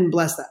 I've been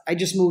blessed. I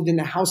just moved in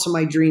the house of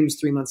my dreams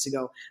 3 months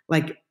ago.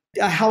 Like,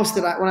 a house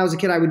that when I was a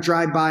kid, I would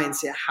drive by and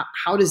say,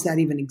 how does that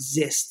even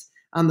exist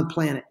on the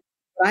planet?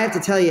 But I have to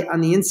tell you, on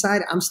the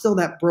inside, I'm still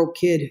that broke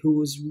kid who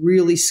was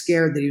really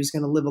scared that he was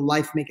going to live a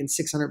life making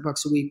 $600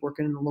 a week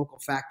working in a local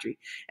factory.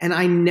 And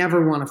I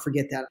never want to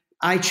forget that.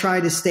 I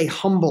try to stay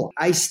humble.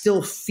 I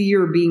still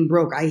fear being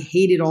broke. I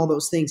hated all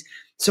those things.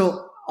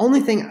 So only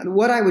thing,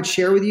 what I would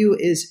share with you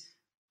is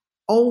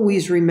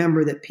always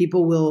remember that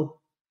people will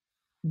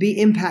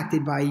be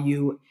impacted by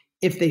you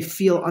if they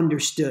feel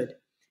understood.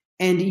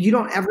 And you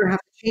don't ever have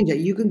to change that.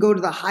 You can go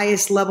to the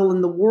highest level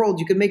in the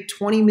world. You can make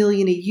 20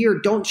 million a year.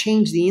 Don't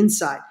change the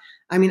inside.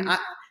 I mean,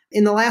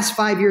 in the last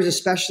 5 years,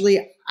 especially,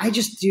 I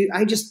just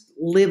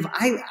live.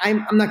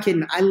 I'm not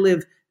kidding. I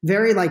live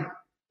very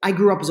I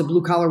grew up as a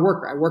blue collar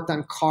worker. I worked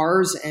on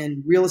cars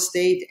and real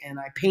estate, and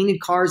I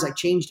painted cars. I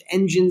changed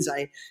engines.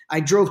 I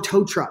drove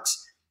tow trucks.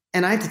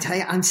 And I have to tell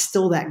you, I'm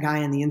still that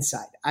guy on the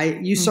inside.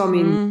 You saw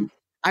me.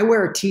 I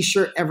wear a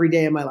t-shirt every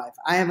day of my life.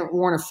 I haven't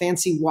worn a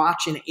fancy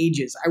watch in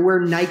ages. I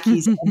wear Nikes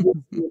every single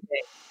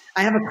day.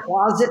 I have a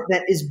closet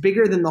that is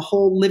bigger than the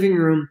whole living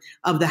room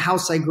of the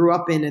house I grew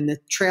up in and the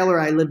trailer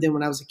I lived in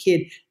when I was a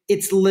kid.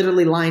 It's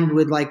literally lined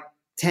with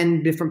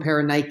 10 different pair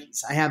of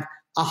Nikes. I have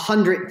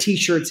 100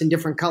 t-shirts in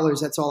different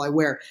colors. That's all I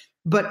wear.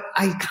 But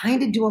I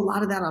kind of do a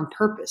lot of that on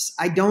purpose.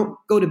 I don't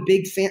go to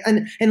big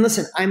and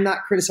listen, I'm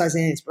not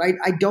criticizing any of this, but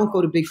I don't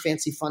go to big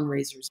fancy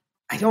fundraisers.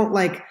 I don't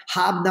like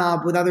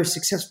hobnob with other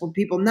successful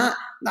people.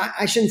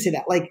 I shouldn't say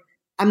that. Like,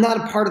 I'm not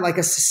a part of like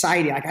a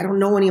society. Like, I don't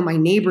know any of my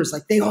neighbors.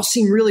 Like, they all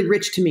seem really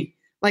rich to me.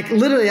 Like,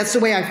 literally, that's the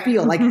way I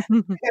feel. Like,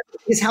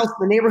 his house in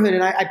the neighborhood,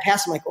 and I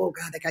pass him like, oh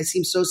God, that guy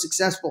seems so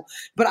successful.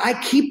 But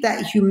I keep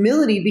that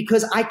humility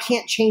because I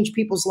can't change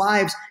people's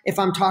lives if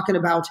I'm talking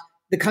about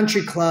the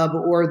country club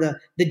or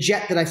the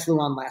jet that I flew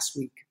on last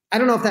week. I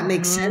don't know if that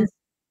makes sense,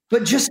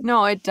 but just.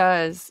 No, it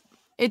does.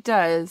 It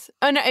does.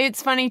 And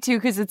it's funny too,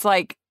 because it's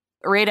like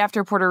right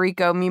after Puerto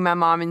Rico, me, my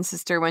mom and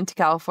sister went to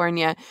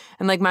California,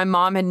 and like my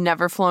mom had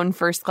never flown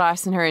first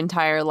class in her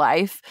entire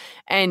life.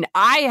 And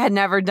I had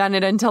never done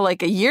it until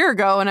like a year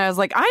ago. And I was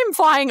like, I'm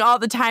flying all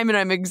the time and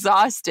I'm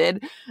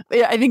exhausted.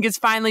 I think it's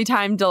finally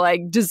time to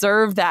like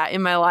deserve that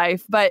in my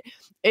life. But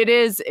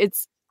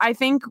I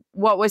think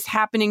what was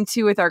happening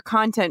too with our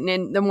content,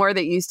 and the more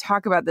that you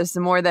talk about this, the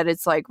more that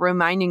it's like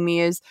reminding me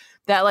is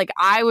that like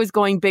I was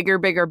going bigger,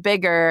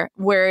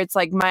 where it's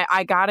like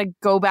I got to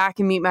go back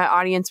and meet my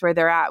audience where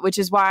they're at, which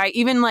is why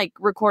even like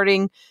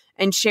recording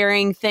and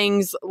sharing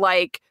things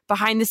like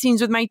behind the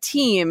scenes with my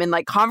team and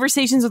like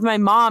conversations with my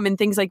mom and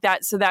things like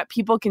that, so that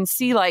people can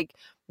see like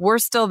we're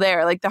still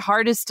there. Like the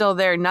heart is still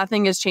there.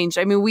 Nothing has changed.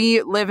 I mean,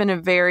 we live in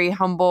a very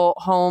humble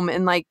home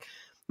and like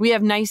we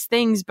have nice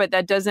things, but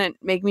that doesn't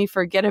make me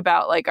forget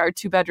about like our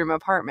 2-bedroom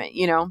apartment,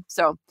 you know?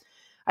 So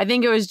I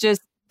think it was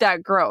just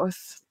that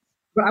growth.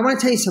 But I want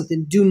to tell you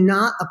something. Do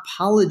not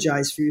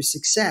apologize for your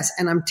success.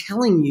 And I'm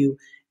telling you,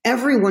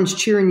 everyone's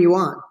cheering you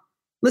on.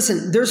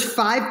 Listen, there's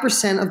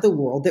 5% of the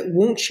world that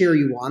won't cheer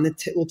you on,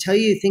 that will tell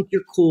you think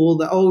you're cool,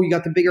 that, oh, you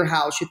got the bigger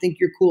house, you think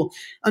you're cool.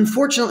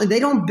 Unfortunately, they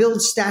don't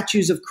build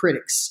statues of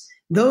critics.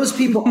 Those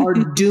people are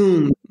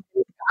doomed.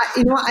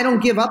 I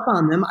don't give up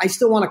on them. I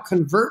still want to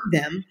convert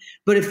them.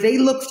 But if they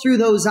look through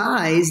those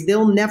eyes,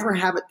 they'll never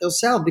have it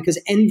themselves because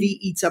envy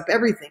eats up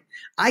everything.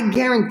 I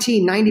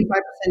guarantee 95%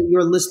 of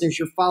your listeners,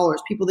 your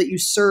followers, people that you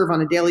serve on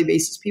a daily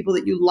basis, people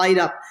that you light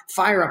up,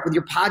 fire up with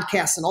your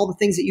podcasts and all the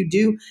things that you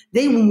do,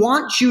 they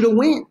want you to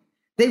win.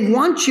 They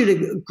want you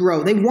to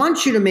grow. They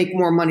want you to make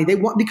more money.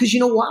 Because you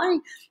know why?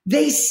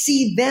 They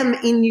see them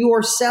in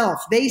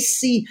yourself. They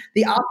see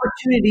the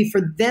opportunity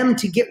for them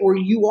to get where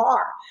you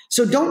are.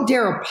 So don't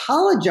dare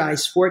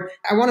apologize for it.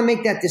 I want to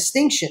make that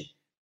distinction.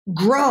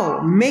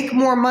 Grow, make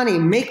more money,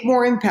 make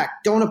more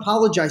impact. Don't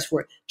apologize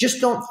for it.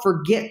 Just don't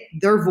forget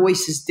their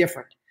voice is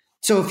different.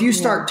 So if you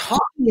start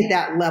talking at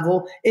that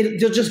level,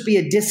 there'll just be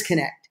a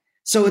disconnect.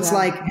 So it's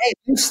like, hey,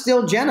 I'm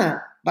still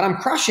Jenna, but I'm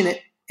crushing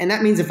it. And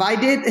that means if I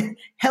did,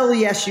 hell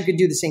yes, you could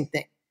do the same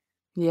thing.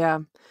 Yeah.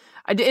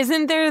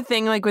 Isn't there a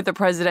thing like with the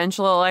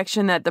presidential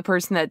election that the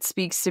person that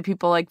speaks to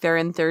people like they're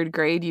in third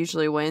grade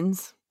usually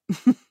wins?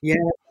 Yeah,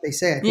 they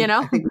say.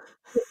 I think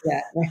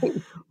that, right?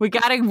 We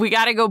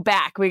gotta go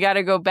back. We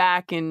gotta go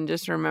back and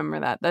just remember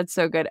that. That's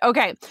so good.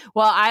 Okay.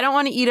 Well, I don't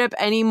want to eat up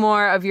any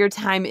more of your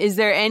time. Is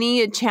there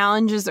any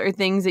challenges or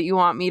things that you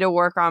want me to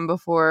work on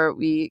before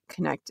we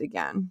connect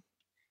again?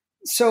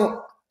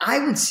 So I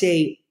would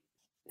say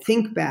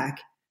think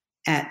back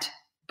at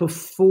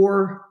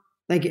before,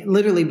 like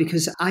literally,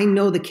 because I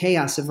know the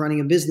chaos of running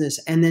a business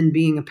and then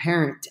being a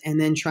parent and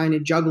then trying to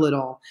juggle it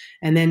all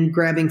and then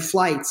grabbing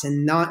flights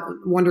and not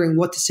wondering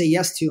what to say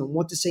yes to and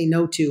what to say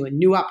no to and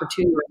new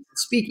opportunities and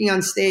speaking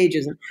on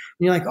stages. And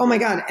you're like, oh my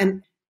God.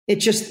 And it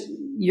just,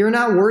 you're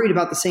not worried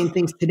about the same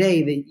things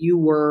today that you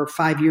were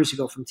 5 years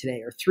ago from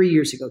today or 3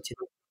 years ago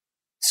today.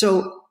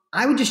 So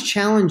I would just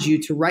challenge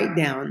you to write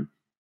down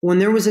when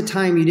there was a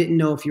time you didn't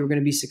know if you were going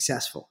to be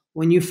successful,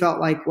 when you felt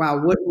like, wow,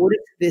 what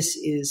if this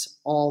is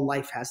all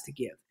life has to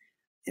give?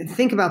 And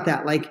think about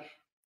that. Like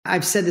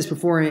I've said this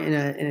before in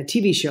a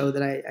TV show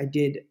that I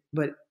did,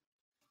 but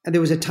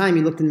there was a time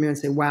you looked in the mirror and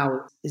said,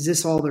 wow, is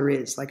this all there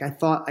is? Like I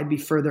thought I'd be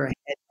further ahead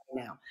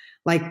right now.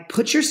 Like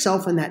put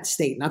yourself in that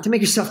state, not to make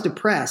yourself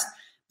depressed,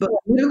 but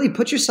literally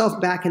put yourself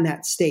back in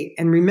that state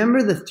and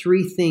remember the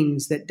 3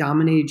 things that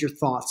dominated your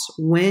thoughts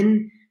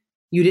when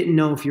you didn't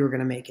know if you were going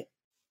to make it.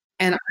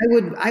 And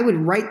I would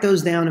write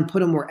those down and put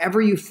them wherever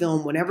you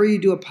film, whenever you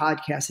do a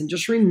podcast, and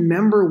just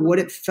remember what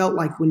it felt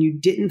like when you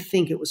didn't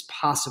think it was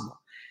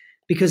possible.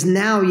 Because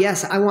now,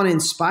 yes, I want to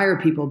inspire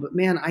people, but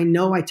man, I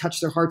know I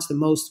touch their hearts the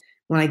most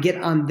when I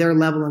get on their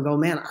level and go,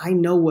 man, I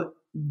know what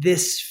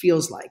this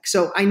feels like.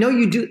 So I know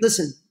you do.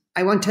 Listen,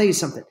 I want to tell you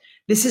something.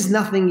 This is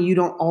nothing you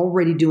don't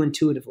already do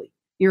intuitively.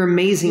 You're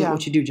amazing at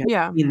what you do, Jen.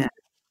 Yeah. In that.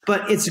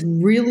 But it's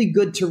really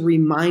good to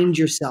remind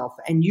yourself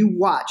and you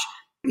watch.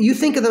 You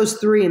think of those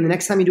 3 and the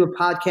next time you do a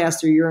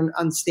podcast or you're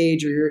on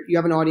stage or you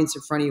have an audience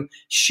in front of you,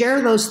 share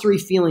those 3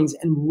 feelings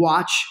and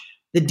watch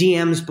the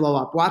DMs blow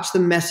up, watch the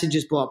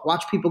messages blow up,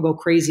 watch people go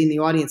crazy in the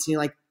audience. And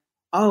you're like,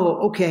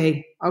 oh,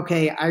 okay,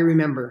 I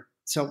remember.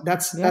 So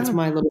that's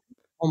my little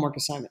homework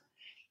assignment.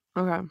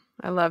 Okay.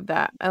 I love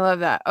that. I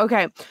love that.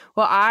 Okay.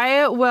 Well,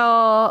 I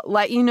will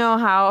let you know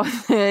how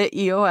the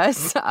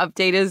EOS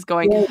update is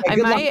going. Yeah, I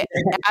good luck. might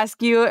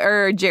ask you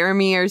or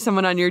Jeremy or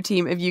someone on your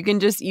team if you can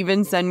just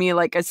even send me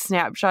like a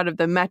snapshot of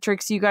the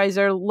metrics you guys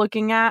are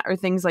looking at or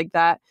things like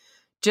that,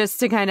 just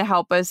to kind of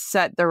help us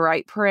set the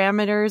right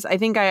parameters. I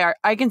think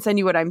I can send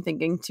you what I'm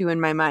thinking too in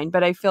my mind,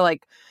 but I feel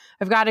like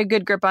I've got a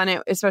good grip on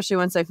it, especially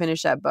once I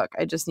finish that book.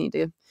 I just need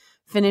to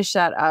finish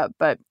that up.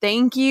 But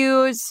thank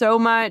you so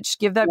much.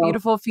 Give that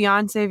beautiful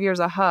fiance of yours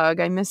a hug.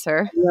 I miss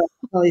her. Yeah,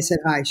 Kelly said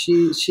hi.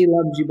 She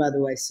loves you, by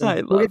the way. So I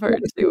love her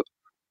too.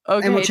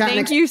 and we'll Okay. chat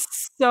Thank next. you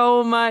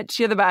so much.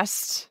 You're the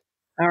best.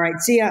 All right.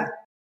 See ya.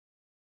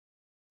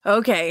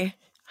 Okay.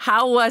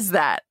 How was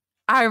that?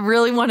 I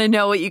really want to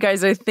know what you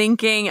guys are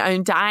thinking.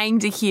 I'm dying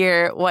to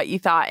hear what you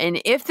thought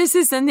and if this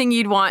is something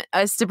you'd want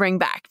us to bring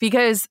back,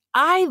 because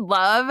I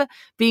love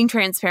being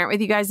transparent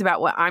with you guys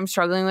about what I'm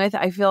struggling with.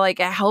 I feel like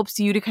it helps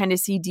you to kind of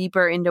see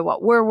deeper into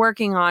what we're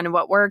working on and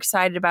what we're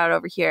excited about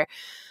over here.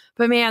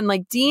 But man,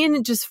 like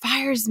Dean just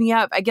fires me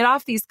up. I get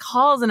off these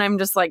calls and I'm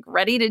just like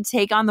ready to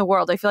take on the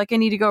world. I feel like I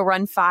need to go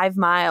run 5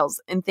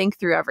 miles and think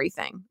through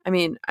everything. I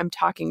mean, I'm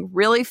talking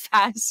really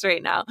fast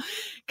right now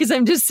because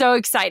I'm just so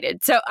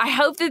excited. So I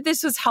hope that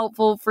this was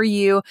helpful for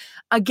you.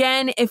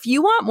 Again, if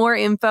you want more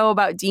info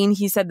about Dean,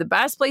 he said the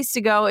best place to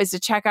go is to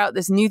check out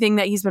this new thing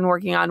that he's been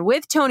working on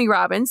with Tony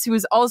Robbins, who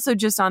is also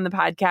just on the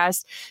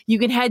podcast. You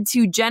can head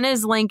to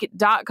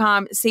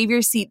jennaslink.com, save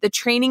your seat. The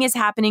training is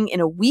happening in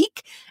a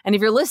week. And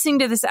if you're listening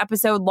to this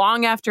episode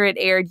long after it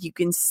aired, you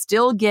can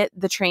still get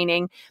the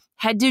training.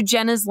 Head to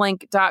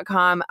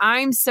jennaslink.com.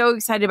 I'm so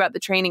excited about the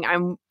training.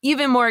 I'm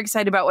even more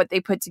excited about what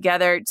they put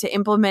together to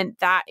implement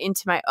that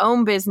into my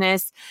own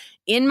business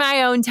in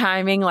my own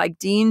timing, like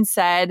Dean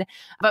said.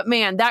 But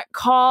man, that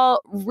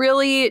call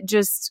really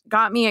just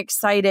got me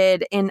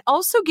excited and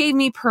also gave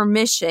me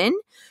permission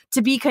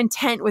to be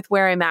content with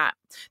where I'm at.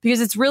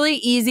 Because it's really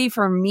easy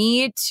for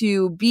me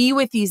to be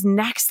with these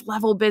next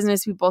level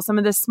business people, some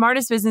of the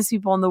smartest business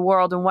people in the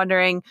world, and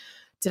wondering,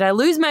 did I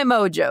lose my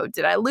mojo?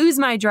 Did I lose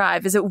my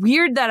drive? Is it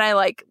weird that I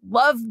like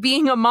love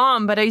being a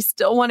mom, but I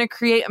still want to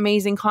create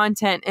amazing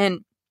content?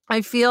 And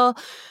I feel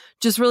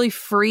just really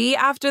free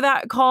after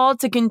that call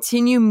to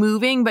continue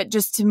moving, but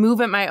just to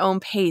move at my own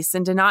pace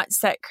and to not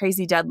set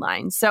crazy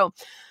deadlines. So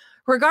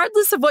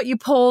regardless of what you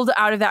pulled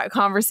out of that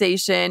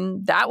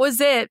conversation, that was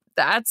it.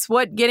 That's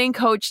what getting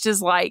coached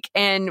is like.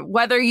 And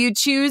whether you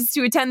choose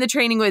to attend the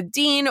training with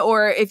Dean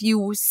or if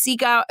you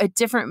seek out a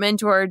different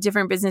mentor or a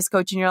different business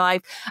coach in your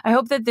life, I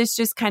hope that this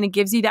just kind of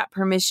gives you that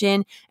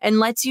permission and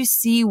lets you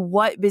see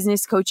what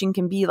business coaching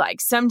can be like.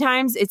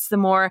 Sometimes it's the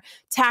more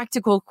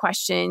tactical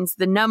questions,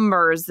 the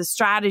numbers, the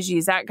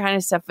strategies, that kind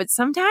of stuff. But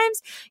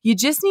sometimes you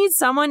just need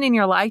someone in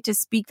your life to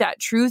speak that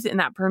truth and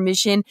that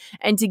permission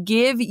and to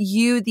give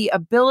you the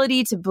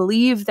ability to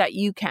believe that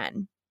you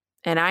can.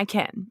 And I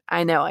can.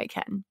 I know I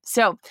can.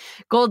 So,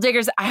 Goal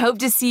Diggers, I hope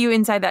to see you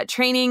inside that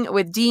training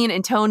with Dean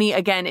and Tony.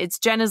 Again, it's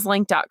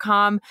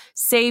jennaslink.com.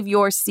 Save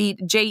your seat,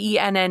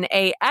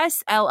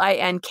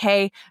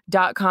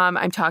 jennaslink.com.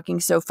 I'm talking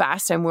so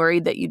fast, I'm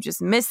worried that you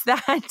just missed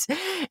that.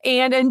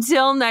 And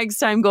until next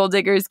time, Goal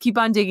Diggers, keep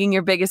on digging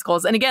your biggest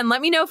goals. And again,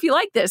 let me know if you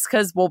like this,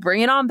 because we'll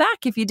bring it on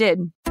back if you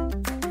did.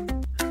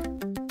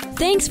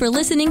 Thanks for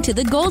listening to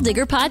the Goal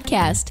Digger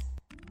Podcast.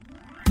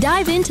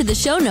 Dive into the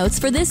show notes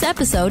for this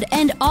episode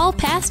and all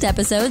past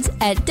episodes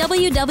at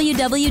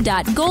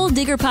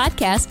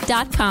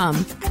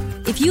www.goaldiggerpodcast.com.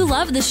 If you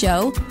love the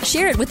show,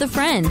 share it with a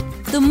friend.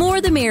 The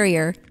more the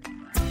merrier.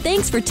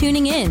 Thanks for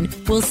tuning in.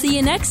 We'll see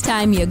you next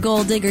time, you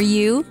Goal Digger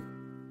you.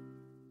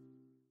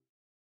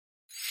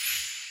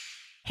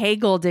 Hey,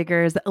 Goal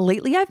Diggers.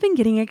 Lately, I've been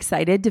getting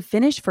excited to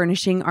finish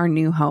furnishing our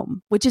new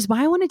home, which is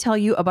why I want to tell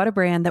you about a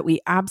brand that we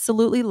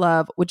absolutely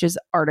love, which is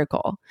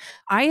Article.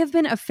 I have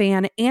been a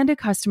fan and a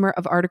customer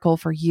of Article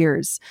for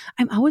years.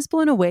 I'm always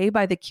blown away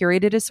by the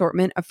curated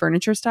assortment of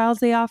furniture styles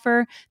they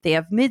offer. They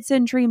have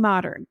mid-century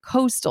modern,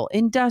 coastal,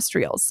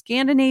 industrial,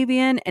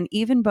 Scandinavian, and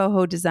even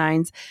boho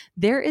designs.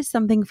 There is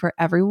something for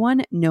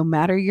everyone, no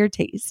matter your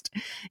taste.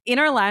 In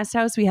our last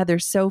house, we had their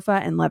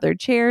sofa and leather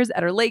chairs.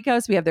 At our lake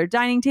house, we have their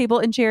dining table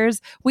and chairs.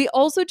 We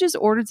also just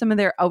ordered some of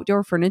their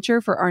outdoor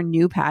furniture for our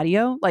new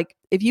patio. Like,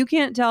 if you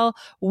can't tell,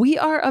 we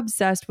are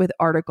obsessed with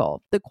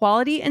Article. The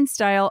quality and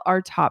style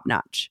are top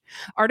notch.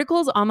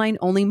 Article's online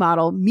only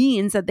model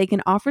means that they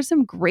can offer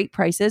some great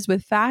prices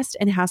with fast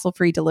and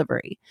hassle-free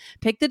delivery.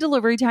 Pick the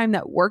delivery time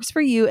that works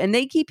for you, and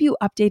they keep you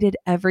updated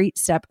every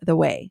step of the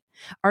way.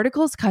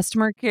 Article's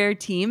customer care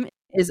team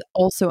is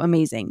also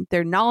amazing.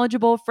 They're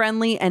knowledgeable,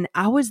 friendly, and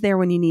always there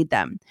when you need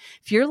them.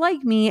 If you're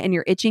like me and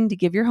you're itching to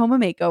give your home a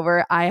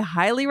makeover, I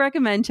highly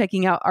recommend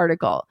checking out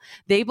Article.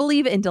 They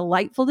believe in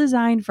delightful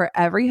design for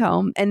every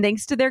home, and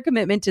thanks to their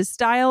commitment to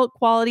style,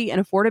 quality,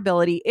 and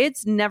affordability,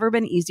 it's never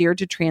been easier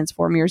to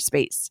transform your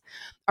space.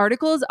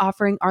 Article is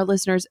offering our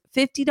listeners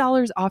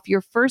 $50 off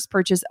your first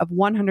purchase of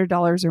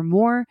 $100 or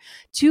more.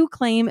 To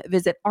claim,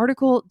 visit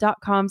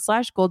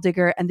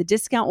article.com/goaldigger and the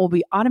discount will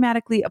be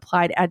automatically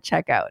applied at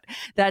checkout.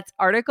 That's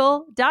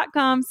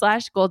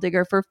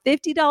article.com/goaldigger for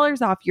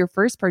 $50 off your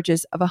first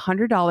purchase of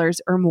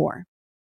 $100 or more.